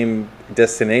the same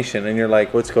destination, and you're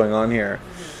like, what's going on here?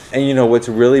 Mm-hmm. And you know what's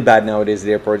really bad nowadays at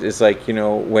the airports is like, you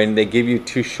know, when they give you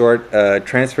too short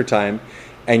transfer time,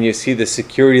 and you see the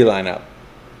security lineup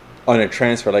on a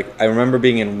transfer. Like I remember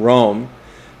being in Rome,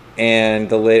 and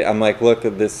the lady, I'm like, look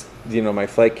at this, you know, my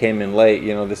flight came in late,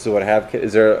 you know, this is what I have.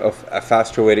 Is there a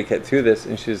faster way to get through this?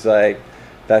 And she's like,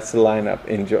 that's the lineup,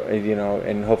 enjoy, you know,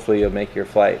 and hopefully you'll make your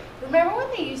flight. Remember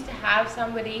when they used to have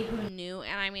somebody who knew,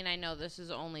 and I mean, I know this is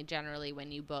only generally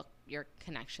when you book your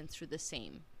connections through the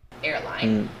same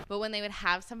airline, but when they would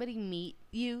have somebody meet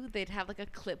you, they'd have like a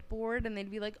clipboard, and they'd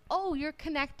be like, oh, you're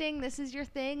connecting, this is your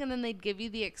thing, and then they'd give you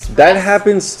the express. That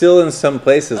happens still in some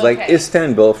places, like Okay.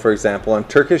 Istanbul, for example, on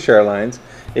Turkish Airlines.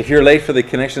 If you're late for the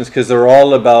connections, because they're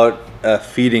all about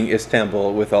feeding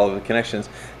Istanbul with all of the connections,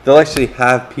 they'll actually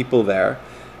have people there,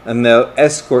 and they'll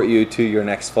escort you to your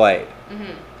next flight.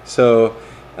 Mm-hmm. So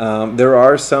there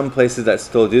are some places that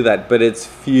still do that, but it's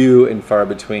few and far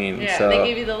between. Yeah, so. they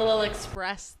give you the little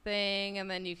express thing, and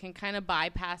then you can kind of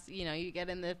bypass, you know, you get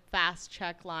in the fast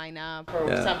check lineup, or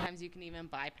Yeah. sometimes you can even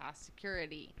bypass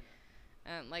security.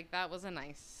 And like that was a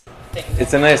nice thing.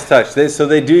 It's a nice touch. So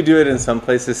they do it in some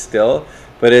places still,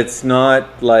 but it's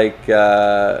not like,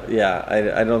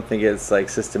 I don't think it's like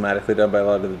systematically done by a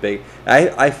lot of the big.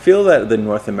 I feel that the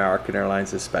North American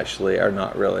airlines especially are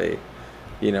not really,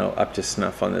 you know, up to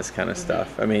snuff on this kind of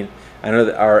stuff. I mean, I know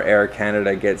that our Air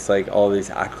Canada gets like all these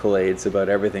accolades about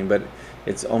everything, but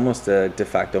it's almost a de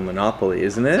facto monopoly,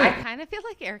 isn't I it? kind of feel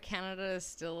like Air Canada is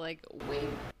still like way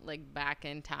like back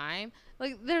in time.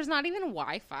 Like there's not even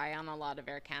Wi-Fi on a lot of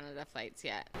Air Canada flights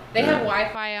yet. They have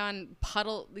Wi-Fi on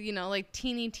puddle, like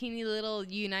teeny little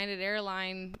United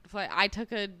Airline flight. I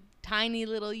took a tiny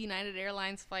little United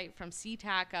Airlines flight from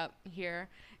SeaTac up here.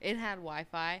 It had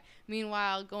Wi-Fi.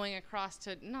 Meanwhile, going across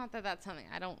to, not that that's something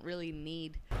I don't really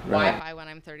need Wi-Fi when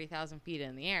I'm 30,000 feet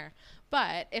in the air,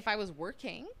 but if I was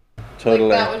working, Totally.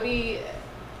 like, that would be.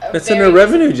 It's a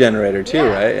revenue generator too,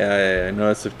 Yeah. right? Yeah.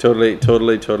 No, it's a totally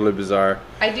bizarre.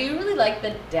 I do really like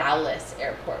the Dallas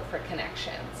airport for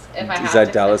connections. If I have Is that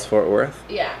to Dallas Fort Worth?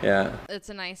 Yeah. Yeah. It's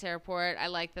a nice airport. I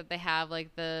like that they have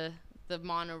like the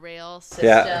monorail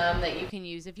system that you can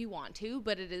use if you want to,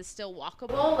 but it is still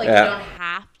walkable. Like you don't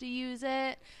have to use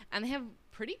it. And they have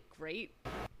pretty great.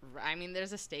 I mean,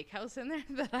 there's a steakhouse in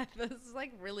there that is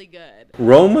like really good.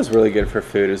 Rome was really good for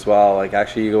food as well. Like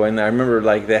actually, you go in there. I remember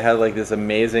like they had like this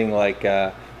amazing like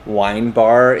wine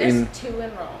bar There's two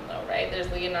in Rome though, right? There's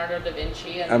Leonardo da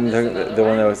Vinci and the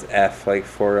one that was F, like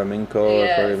Foraminco.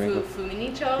 Yeah, or Foraminco.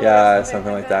 Fuminicho. Yeah,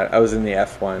 something like that. I was in the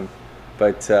F one.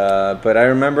 But I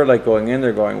remember like going in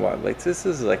there going, wow, like this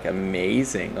is like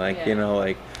amazing. Like,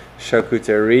 like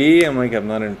charcuterie. I'm like, I'm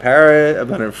not in Paris, I'm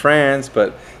not in France,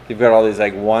 but you've got all these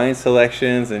like wine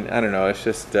selections, and I don't know, it's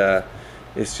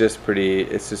just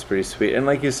pretty sweet. And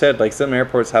like you said, like some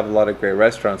airports have a lot of great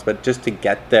restaurants, but just to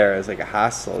get there is like a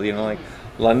hassle, like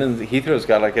London Heathrow's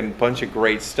got like a bunch of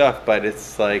great stuff, but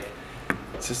it's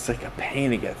just like a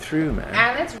pain to get through, man.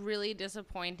 And it's really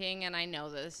disappointing, and I know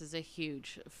that this is a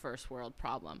huge first world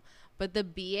problem, but the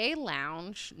BA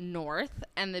Lounge North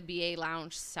and the BA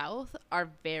Lounge South are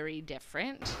very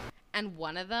different. And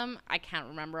one of them, I can't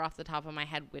remember off the top of my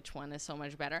head which one is so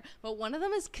much better, but one of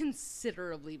them is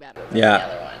considerably better than the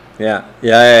other one.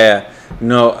 Yeah.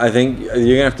 No, I think you're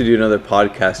going to have to do another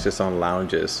podcast just on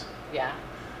lounges. Yeah.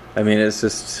 I mean, it's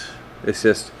just,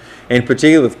 and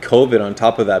particularly with COVID on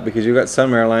top of that, because you've got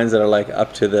some airlines that are like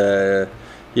up to the,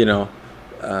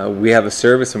 we have a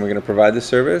service and we're going to provide the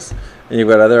service. And you've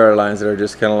got other airlines that are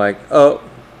just kind of like, oh,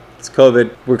 it's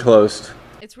COVID, we're closed.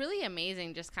 It's really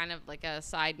amazing, just kind of like a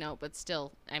side note, but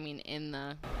still, I mean, in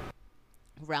the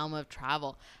realm of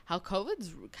travel, how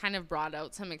COVID's kind of brought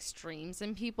out some extremes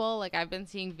in people. Like I've been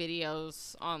seeing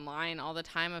videos online all the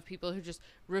time of people who just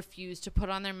refuse to put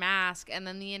on their mask, and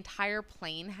then the entire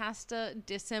plane has to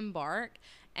disembark.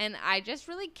 And I just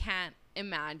really can't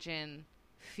imagine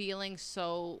feeling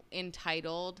so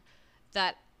entitled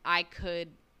that I could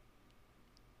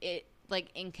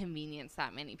inconvenience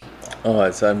that many people. Oh,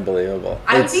 it's unbelievable.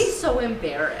 I would be so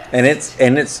embarrassed.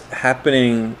 And it's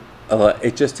happening a lot.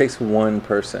 It just takes one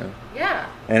person. Yeah.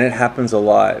 And it happens a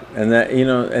lot. And that,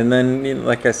 and then,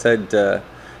 like I said,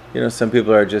 some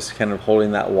people are just kind of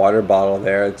holding that water bottle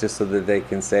there just so that they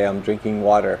can say, I'm drinking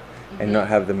water, and not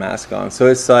have the mask on. So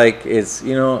it's like,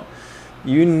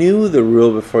 you knew the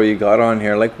rule before you got on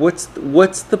here. Like, what's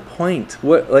the point?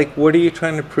 What are you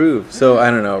trying to prove? So I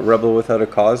don't know. Rebel without a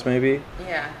cause, maybe.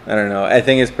 Yeah. I don't know. I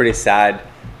think it's pretty sad.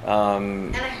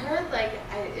 And I heard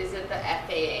is it the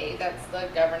FAA? That's the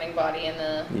governing body in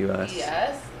the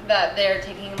U.S. that they're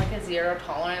taking like a zero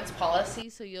tolerance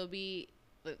policy. So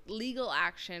legal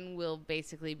action will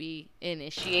basically be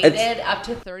initiated, up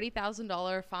to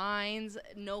 $30,000 fines,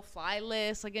 no fly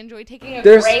list. Like enjoy taking a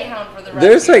Greyhound for the rest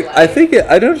of your life.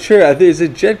 Is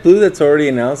it JetBlue that's already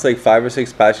announced like 5 or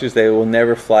 6 passengers they will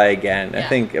never fly again? Yeah. I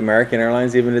think American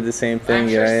Airlines even did the same thing. I'm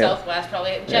sure Southwest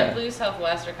probably. JetBlue,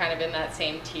 Southwest are kind of in that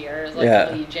same tier as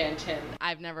Allegiant, and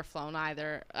I've never flown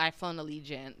either. I've flown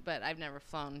Allegiant, but I've never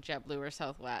flown JetBlue or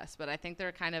Southwest. But I think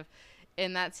they're kind of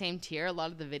in that same tier. A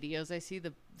lot of the videos I see,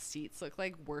 the seats look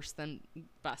like worse than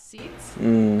bus seats.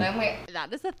 And I'm like,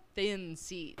 that is a thin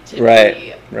seat to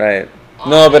be on.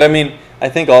 No, but I mean, I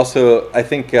think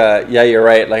you're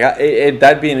right. Like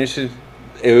that'd be an issue.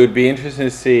 It would be interesting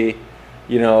to see,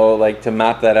 like to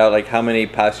map that out, like how many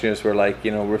passengers were like,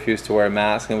 refused to wear a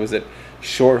mask, and was it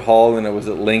short haul, and was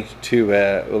it linked to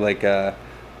a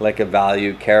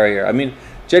value carrier? I mean,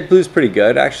 JetBlue's pretty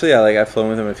good, actually. I've flown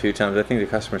with them a few times. I think the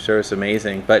customer service is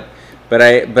amazing. But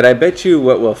I bet you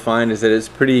what we'll find is that it's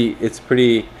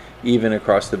pretty even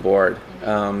across the board.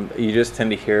 You just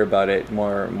tend to hear about it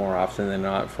more often than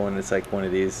not for when it's like one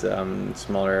of these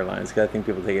smaller airlines. 'Cause I think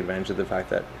people take advantage of the fact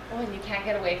that. Oh, and you can't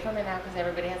get away from it now because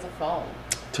everybody has a phone.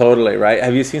 Totally, right?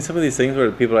 Have you seen some of these things where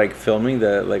people are like filming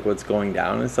the like what's going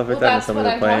down and stuff like Well, that in that's some what of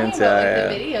the I'm talking planes? about, like Yeah,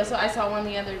 the yeah. video. So I saw one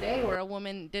the other day where a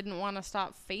woman didn't want to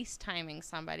stop FaceTiming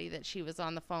somebody that she was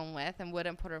on the phone with and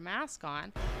wouldn't put her mask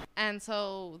on. And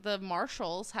so the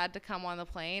marshals had to come on the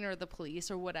plane, or the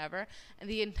police or whatever, and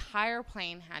the entire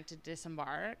plane had to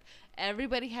disembark.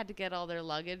 Everybody had to get all their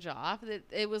luggage off.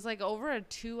 It was like over a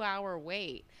 2-hour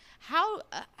wait. How,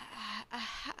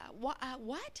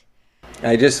 what?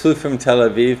 I just flew from Tel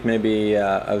Aviv. Maybe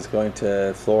I was going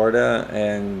to Florida,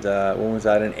 and when was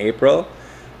that? In April,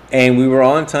 and we were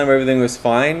on time. Everything was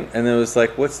fine, and it was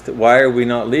like, why are we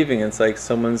not leaving? And it's like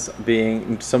someone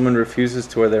refuses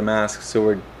to wear their masks,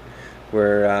 so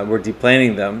we're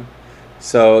deplaning them.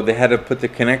 So they had to put the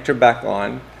connector back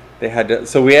on.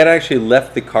 So we had actually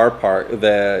left the car park,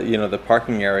 the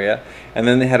parking area, and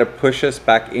then they had to push us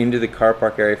back into the car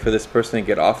park area for this person to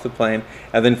get off the plane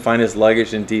and then find his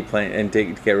luggage and deplane and to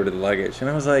get rid of the luggage.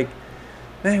 And I was like,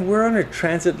 man, we're on a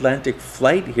transatlantic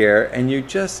flight here, and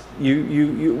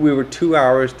we were 2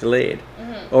 hours delayed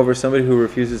over somebody who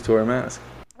refuses to wear a mask.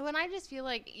 When I just feel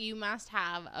like you must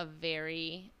have a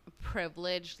very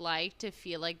privileged life to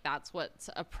feel like that's what's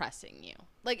oppressing you.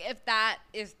 Like, if that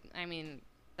is, I mean,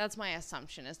 that's my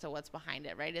assumption as to what's behind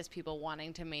it, right? Is people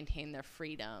wanting to maintain their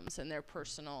freedoms and their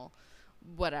personal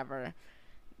whatever.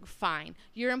 Fine.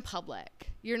 You're in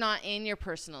public. You're not in your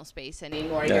personal space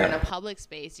anymore. Yeah. You're in a public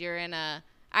space. You're in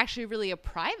actually really a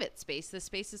private space. The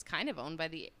space is kind of owned by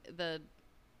the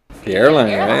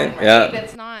airline, right? Yeah.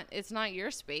 It's not your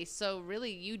space. So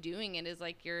really you doing it is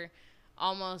like you're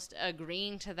almost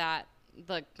agreeing to that.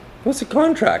 Like, what's a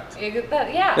contract?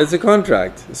 Yeah. It's a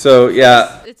contract. So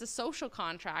yeah. It's a social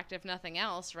contract, if nothing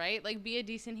else, right? Like, be a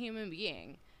decent human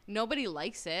being. Nobody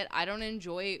likes it. I don't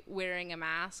enjoy wearing a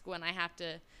mask when I have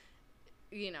to,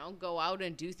 go out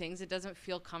and do things. It doesn't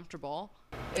feel comfortable.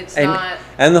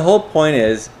 And the whole point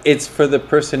is, it's for the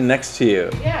person next to you.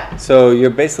 Yeah. So you're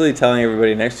basically telling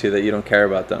everybody next to you that you don't care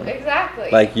about them. Exactly.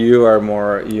 Like you are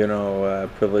more,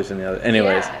 privileged than the other.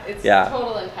 Anyways. Yeah, it's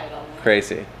total entitlement.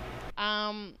 Crazy.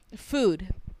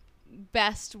 Food.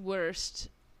 Best, worst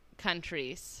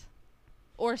countries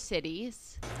or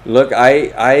cities. Look,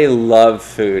 I love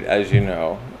food, as you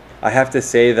know. I have to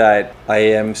say that I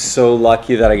am so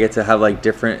lucky that I get to have I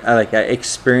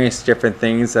experience different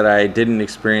things that I didn't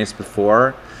experience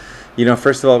before.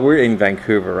 First of all, we're in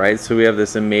Vancouver, right? So we have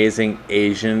this amazing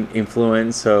Asian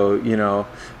influence. So,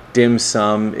 dim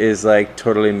sum is like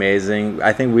totally amazing.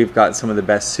 I think we've got some of the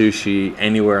best sushi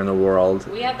anywhere in the world.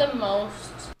 We have the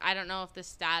most, I don't know if the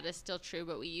stat is still true,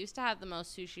 but we used to have the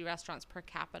most sushi restaurants per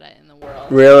capita in the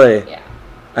world. Really? Yeah.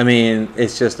 I mean,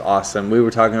 it's just awesome. We were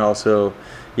talking also,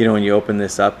 when you open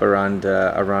this up around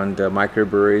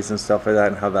microbreweries and stuff like that,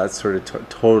 and how that's sort of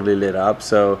totally lit up.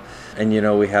 So, and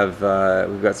we've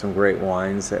got some great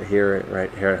wines right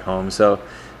here at home. So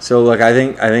look, I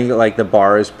think like the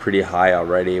bar is pretty high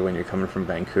already when you're coming from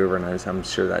Vancouver, and I'm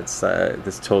sure that's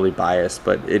totally biased,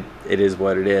 but it is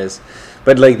what it is.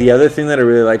 But like the other thing that I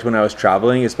really liked when I was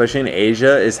traveling, especially in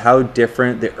Asia, is how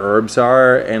different the herbs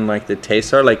are and like the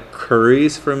tastes are. Like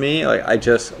curries for me, like I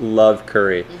just love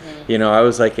curry. Mm-hmm. I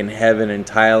was like in heaven in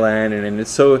Thailand, and it's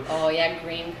so. Oh yeah,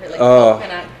 green curry,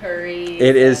 coconut curry.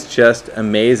 It is just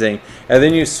amazing. And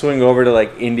then you swing over to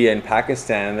like India and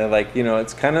Pakistan, and they're like,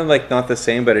 it's kind of like not the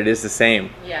same, but it is the same.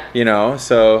 Yeah.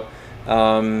 So.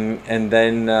 And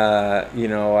then I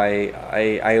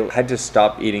had to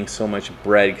stop eating so much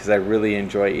bread because I really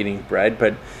enjoy eating bread,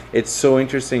 but it's so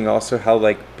interesting also how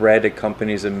like bread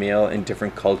accompanies a meal in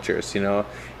different cultures,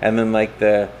 and then like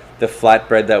the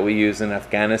flatbread that we use in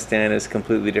Afghanistan is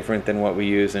completely different than what we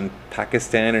use in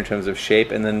Pakistan in terms of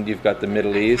shape, and then you've got the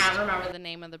Middle East. I can't remember the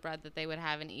name of the bread that they would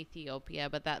have in Ethiopia,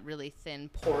 but that really thin,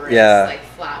 porous, like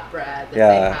flat bread that they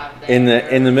have there.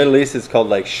 In the Middle East, it's called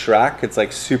like shrak. It's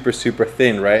like super, super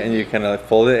thin, right? And you kind of like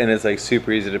fold it, and it's like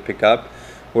super easy to pick up.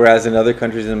 Whereas in other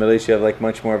countries in the Middle East, you have like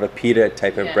much more of a pita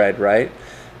type of bread, right?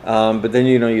 But then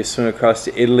you swing across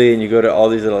to Italy and you go to all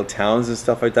these little towns and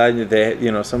stuff like that, and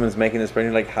they someone's making this bread,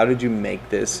 and you're like, how did you make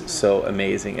this so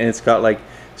amazing? And it's got like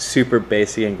super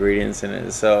basic ingredients in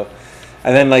it. So,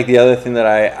 and then like the other thing that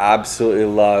I absolutely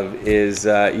love is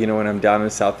when I'm down in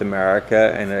South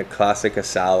America, and a classic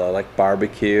asado, like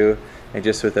barbecue, and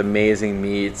just with amazing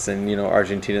meats. And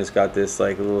Argentina's got this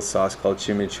like little sauce called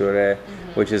chimichurri,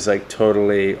 which is like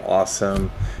totally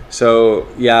awesome. So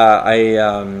yeah,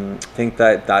 I think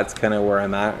that's kind of where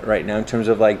I'm at right now in terms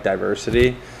of like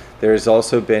diversity. There's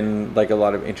also been like a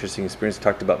lot of interesting experience. I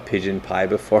talked about pigeon pie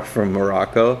before from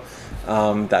Morocco.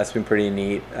 That's been pretty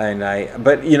neat.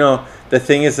 But the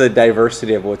thing is the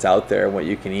diversity of what's out there and what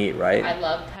you can eat, right? I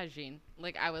love tagine.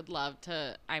 Like, I would love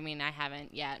to. I mean, I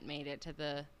haven't yet made it to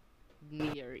the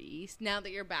Near East. Now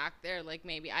that you're back there, like,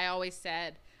 maybe I always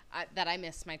said that I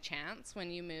missed my chance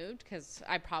when you moved, because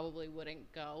I probably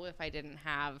wouldn't go if I didn't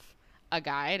have a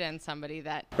guide and somebody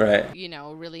that, Right. you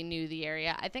know, really knew the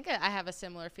area. I think I have a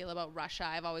similar feel about Russia.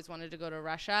 I've always wanted to go to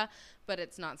Russia, but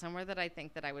it's not somewhere that I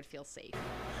think that I would feel safe.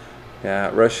 Yeah,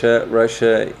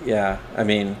 Russia. Yeah, I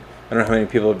mean, I don't know how many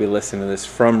people will be listening to this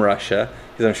from Russia,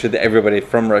 because I'm sure that everybody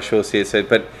from Russia will see it.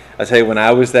 But I'll tell you, when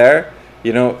I was there,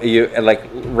 you know, you like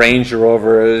Range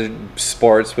Rover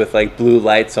sports with like blue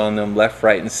lights on them, left,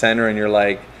 right, and center, and you're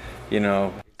like, you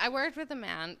know. I worked with a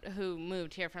man who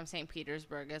moved here from St.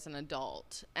 Petersburg as an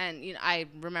adult. And, you know, I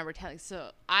remember so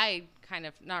I kind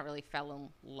of not really fell in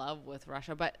love with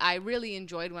Russia, but I really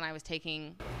enjoyed when I was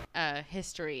taking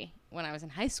history when I was in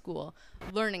high school,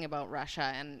 learning about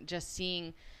Russia and just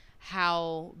seeing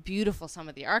how beautiful some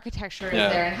of the architecture is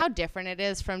there and how different it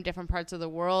is from different parts of the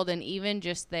world. And even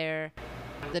just the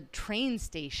train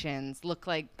stations look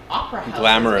like opera houses.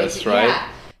 Glamorous, right?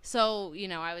 Yeah. So, you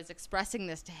know, I was expressing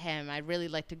this to him. I'd really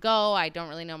like to go. I don't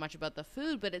really know much about the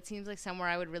food, but it seems like somewhere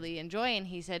I would really enjoy. And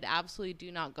he said, absolutely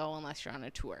do not go unless you're on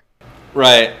a tour.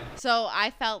 Right. So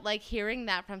I felt like hearing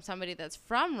that from somebody that's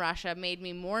from Russia made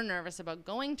me more nervous about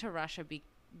going to Russia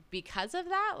because of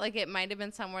that. Like, it might have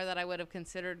been somewhere that I would have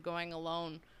considered going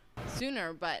alone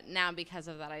sooner, but now because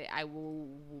of that, I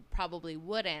probably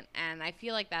wouldn't. And I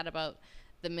feel like that about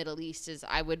the Middle East is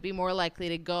I would be more likely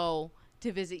to go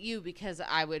to visit you because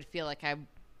I would feel like I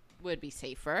would be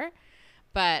safer.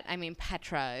 But I mean,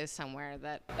 Petra is somewhere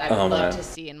that I would love to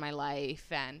see in my life.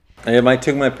 And I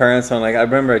took my parents on, like, I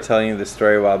remember telling you the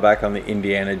story a while back on the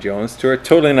Indiana Jones tour.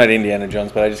 Totally not Indiana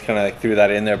Jones, but I just kind of like threw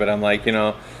that in there. But I'm like, you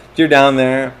know, if you're down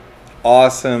there,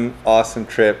 awesome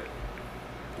trip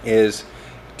is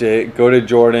to go to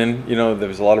Jordan. You know,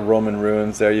 there's a lot of Roman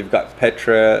ruins there. You've got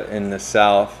Petra in the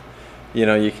south. You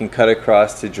know, you can cut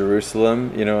across to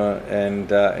Jerusalem, you know,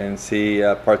 and see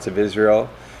parts of Israel,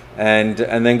 and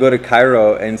then go to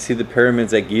Cairo and see the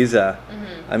pyramids at Giza.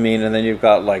 Mm-hmm. I mean, and then you've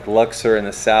got like Luxor in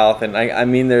the south, and I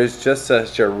mean, there's just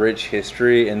such a rich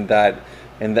history in that,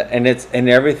 and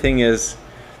everything is,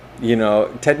 you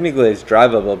know, technically it's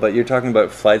drivable, but you're talking about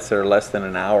flights that are less than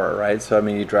an hour, right? So I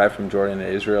mean, you drive from Jordan to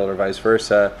Israel or vice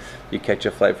versa. You catch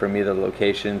a flight from either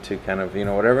location to kind of, you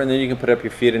know, whatever, and then you can put up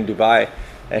your feet in Dubai.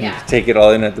 And take it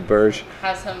all in at the Burj.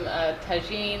 Have some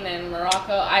tagine in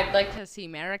Morocco. I'd like to see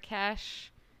Marrakesh.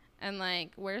 And,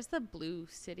 like, where's the Blue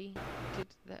City?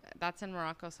 That's in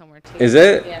Morocco somewhere, too. Is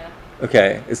it? Yeah.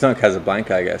 Okay. It's not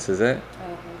Casablanca, I guess, is it? I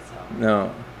don't think so.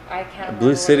 No. I can't remember.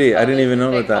 Blue City. I didn't even know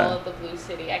about that. They call it the Blue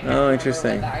City. I can't remember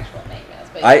interesting. what the actual name is.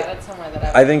 But yeah, that's somewhere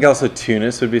that I think also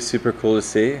Tunis would be super cool to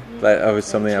see. That was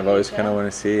something I've always kind of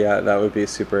want to see. Yeah, that would be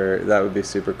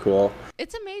super cool.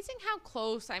 It's amazing how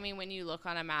close, I mean, when you look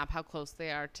on a map, how close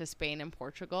they are to Spain and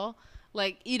Portugal.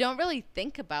 Like, you don't really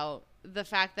think about the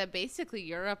fact that basically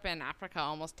Europe and Africa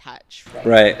almost touch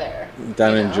right there.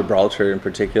 Down in Gibraltar in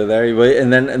particular there.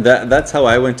 And then that's how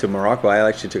I went to Morocco. I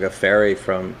actually took a ferry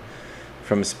from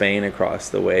Spain across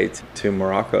the way to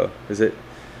Morocco.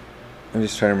 I'm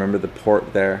just trying to remember the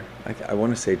port there. I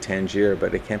want to say Tangier,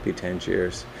 but it can't be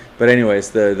Tangiers. But anyways,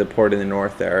 the port in the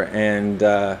north there. And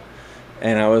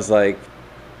I was like,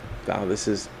 wow, this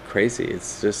is crazy.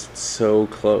 It's just so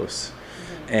close.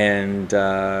 Mm-hmm.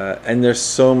 And there's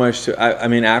so much to, I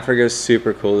mean, Africa is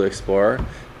super cool to explore.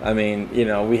 I mean, you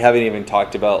know, we haven't even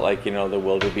talked about, like, you know, the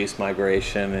wildebeest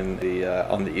migration and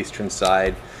on the eastern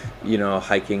side, you know,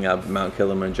 hiking up Mount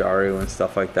Kilimanjaro and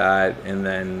stuff like that. And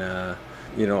then,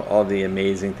 you know, all the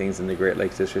amazing things in the Great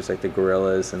Lakes districts, like the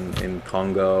gorillas in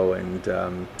Congo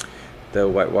and the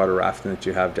whitewater rafting that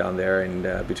you have down there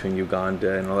and between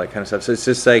Uganda and all that kind of stuff. So it's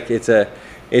just like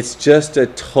it's just a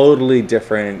totally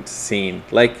different scene,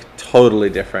 like totally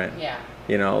different. Yeah.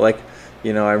 You know, like,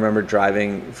 you know, I remember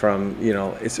driving from, you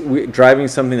know, driving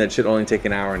something that should only take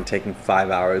an hour and taking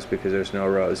 5 hours because there's no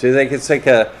roads.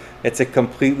 It's a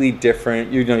completely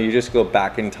different. You know, you just go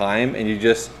back in time and you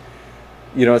just.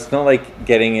 You know, it's not like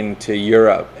getting into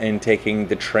Europe and taking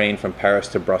the train from Paris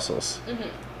to Brussels. Mm-hmm.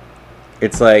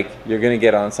 It's like you're going to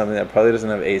get on something that probably doesn't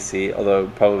have AC, although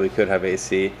it probably could have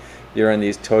AC. You're in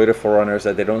these Toyota 4Runners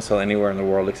that they don't sell anywhere in the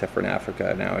world except for in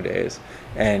Africa nowadays.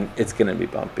 And it's going to be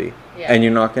bumpy. Yeah. And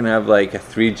you're not going to have like a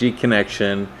 3G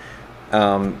connection,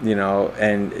 you know,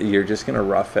 and you're just going to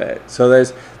rough it. So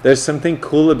there's something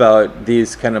cool about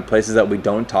these kind of places that we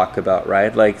don't talk about,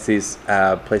 right? Like these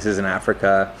places in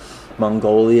Africa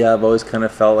Mongolia. I've always kind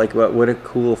of felt like what a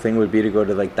cool thing would be to go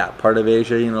to like that part of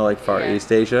Asia, you know, like Far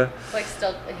East Asia. Like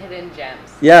still hidden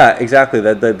gems. Yeah, exactly.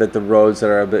 That the roads that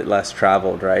are a bit less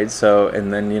traveled, right? So,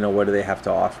 and then, you know, what do they have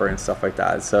to offer and stuff like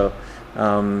that. So,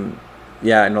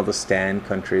 yeah, and all the Stan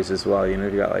countries as well. You know,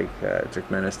 you got like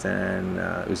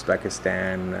Turkmenistan,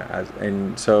 Uzbekistan,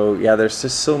 and so yeah, there's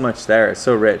just so much there. It's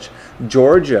so rich.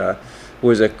 Georgia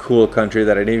was a cool country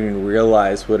that I didn't even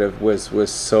realize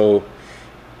was so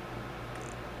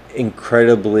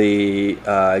incredibly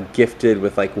gifted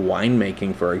with like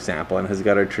winemaking, for example, and has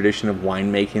got a tradition of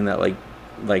winemaking that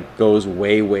like goes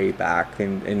way back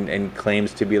and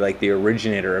claims to be like the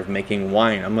originator of making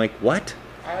wine. I'm like, what?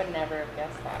 I would never have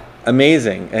guessed that.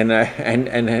 Amazing. And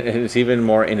it's even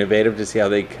more innovative to see how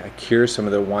they cure some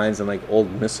of their wines in like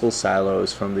old missile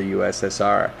silos from the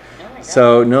USSR.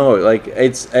 So no, like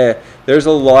it's there's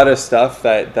a lot of stuff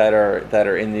that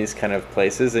are in these kind of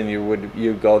places, and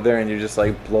you go there and you're just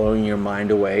like blowing your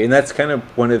mind away. And that's kind of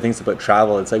one of the things about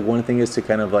travel. It's like one thing is to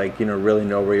kind of like, you know, really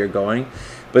know where you're going,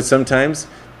 but sometimes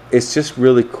it's just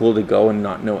really cool to go and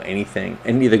not know anything,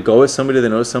 and either go with somebody that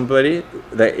knows somebody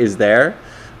that is there,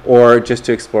 or just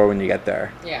to explore when you get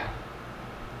there. Yeah.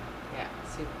 Yeah,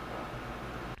 super cool.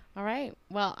 All right.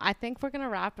 Well, I think we're going to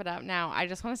wrap it up now. I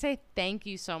just want to say thank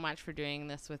you so much for doing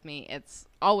this with me. It's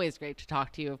always great to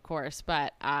talk to you, of course,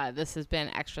 but this has been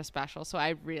extra special, so I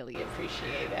really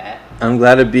appreciate it. I'm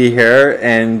glad to be here,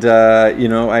 and you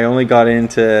know, I only got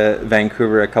into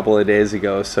Vancouver a couple of days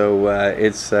ago, so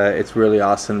it's really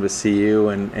awesome to see you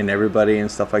and everybody and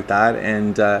stuff like that,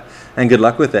 and good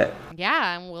luck with it.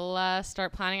 Yeah, and we'll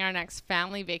start planning our next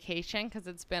family vacation, because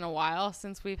it's been a while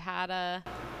since we've had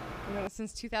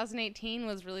since 2018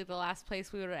 was really the last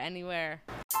place we were anywhere.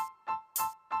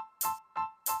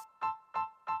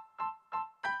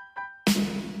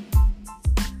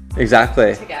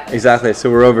 Exactly. Together. Exactly. So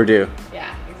we're overdue.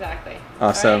 Yeah, exactly.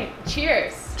 Awesome. All right.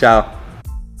 Cheers. Ciao.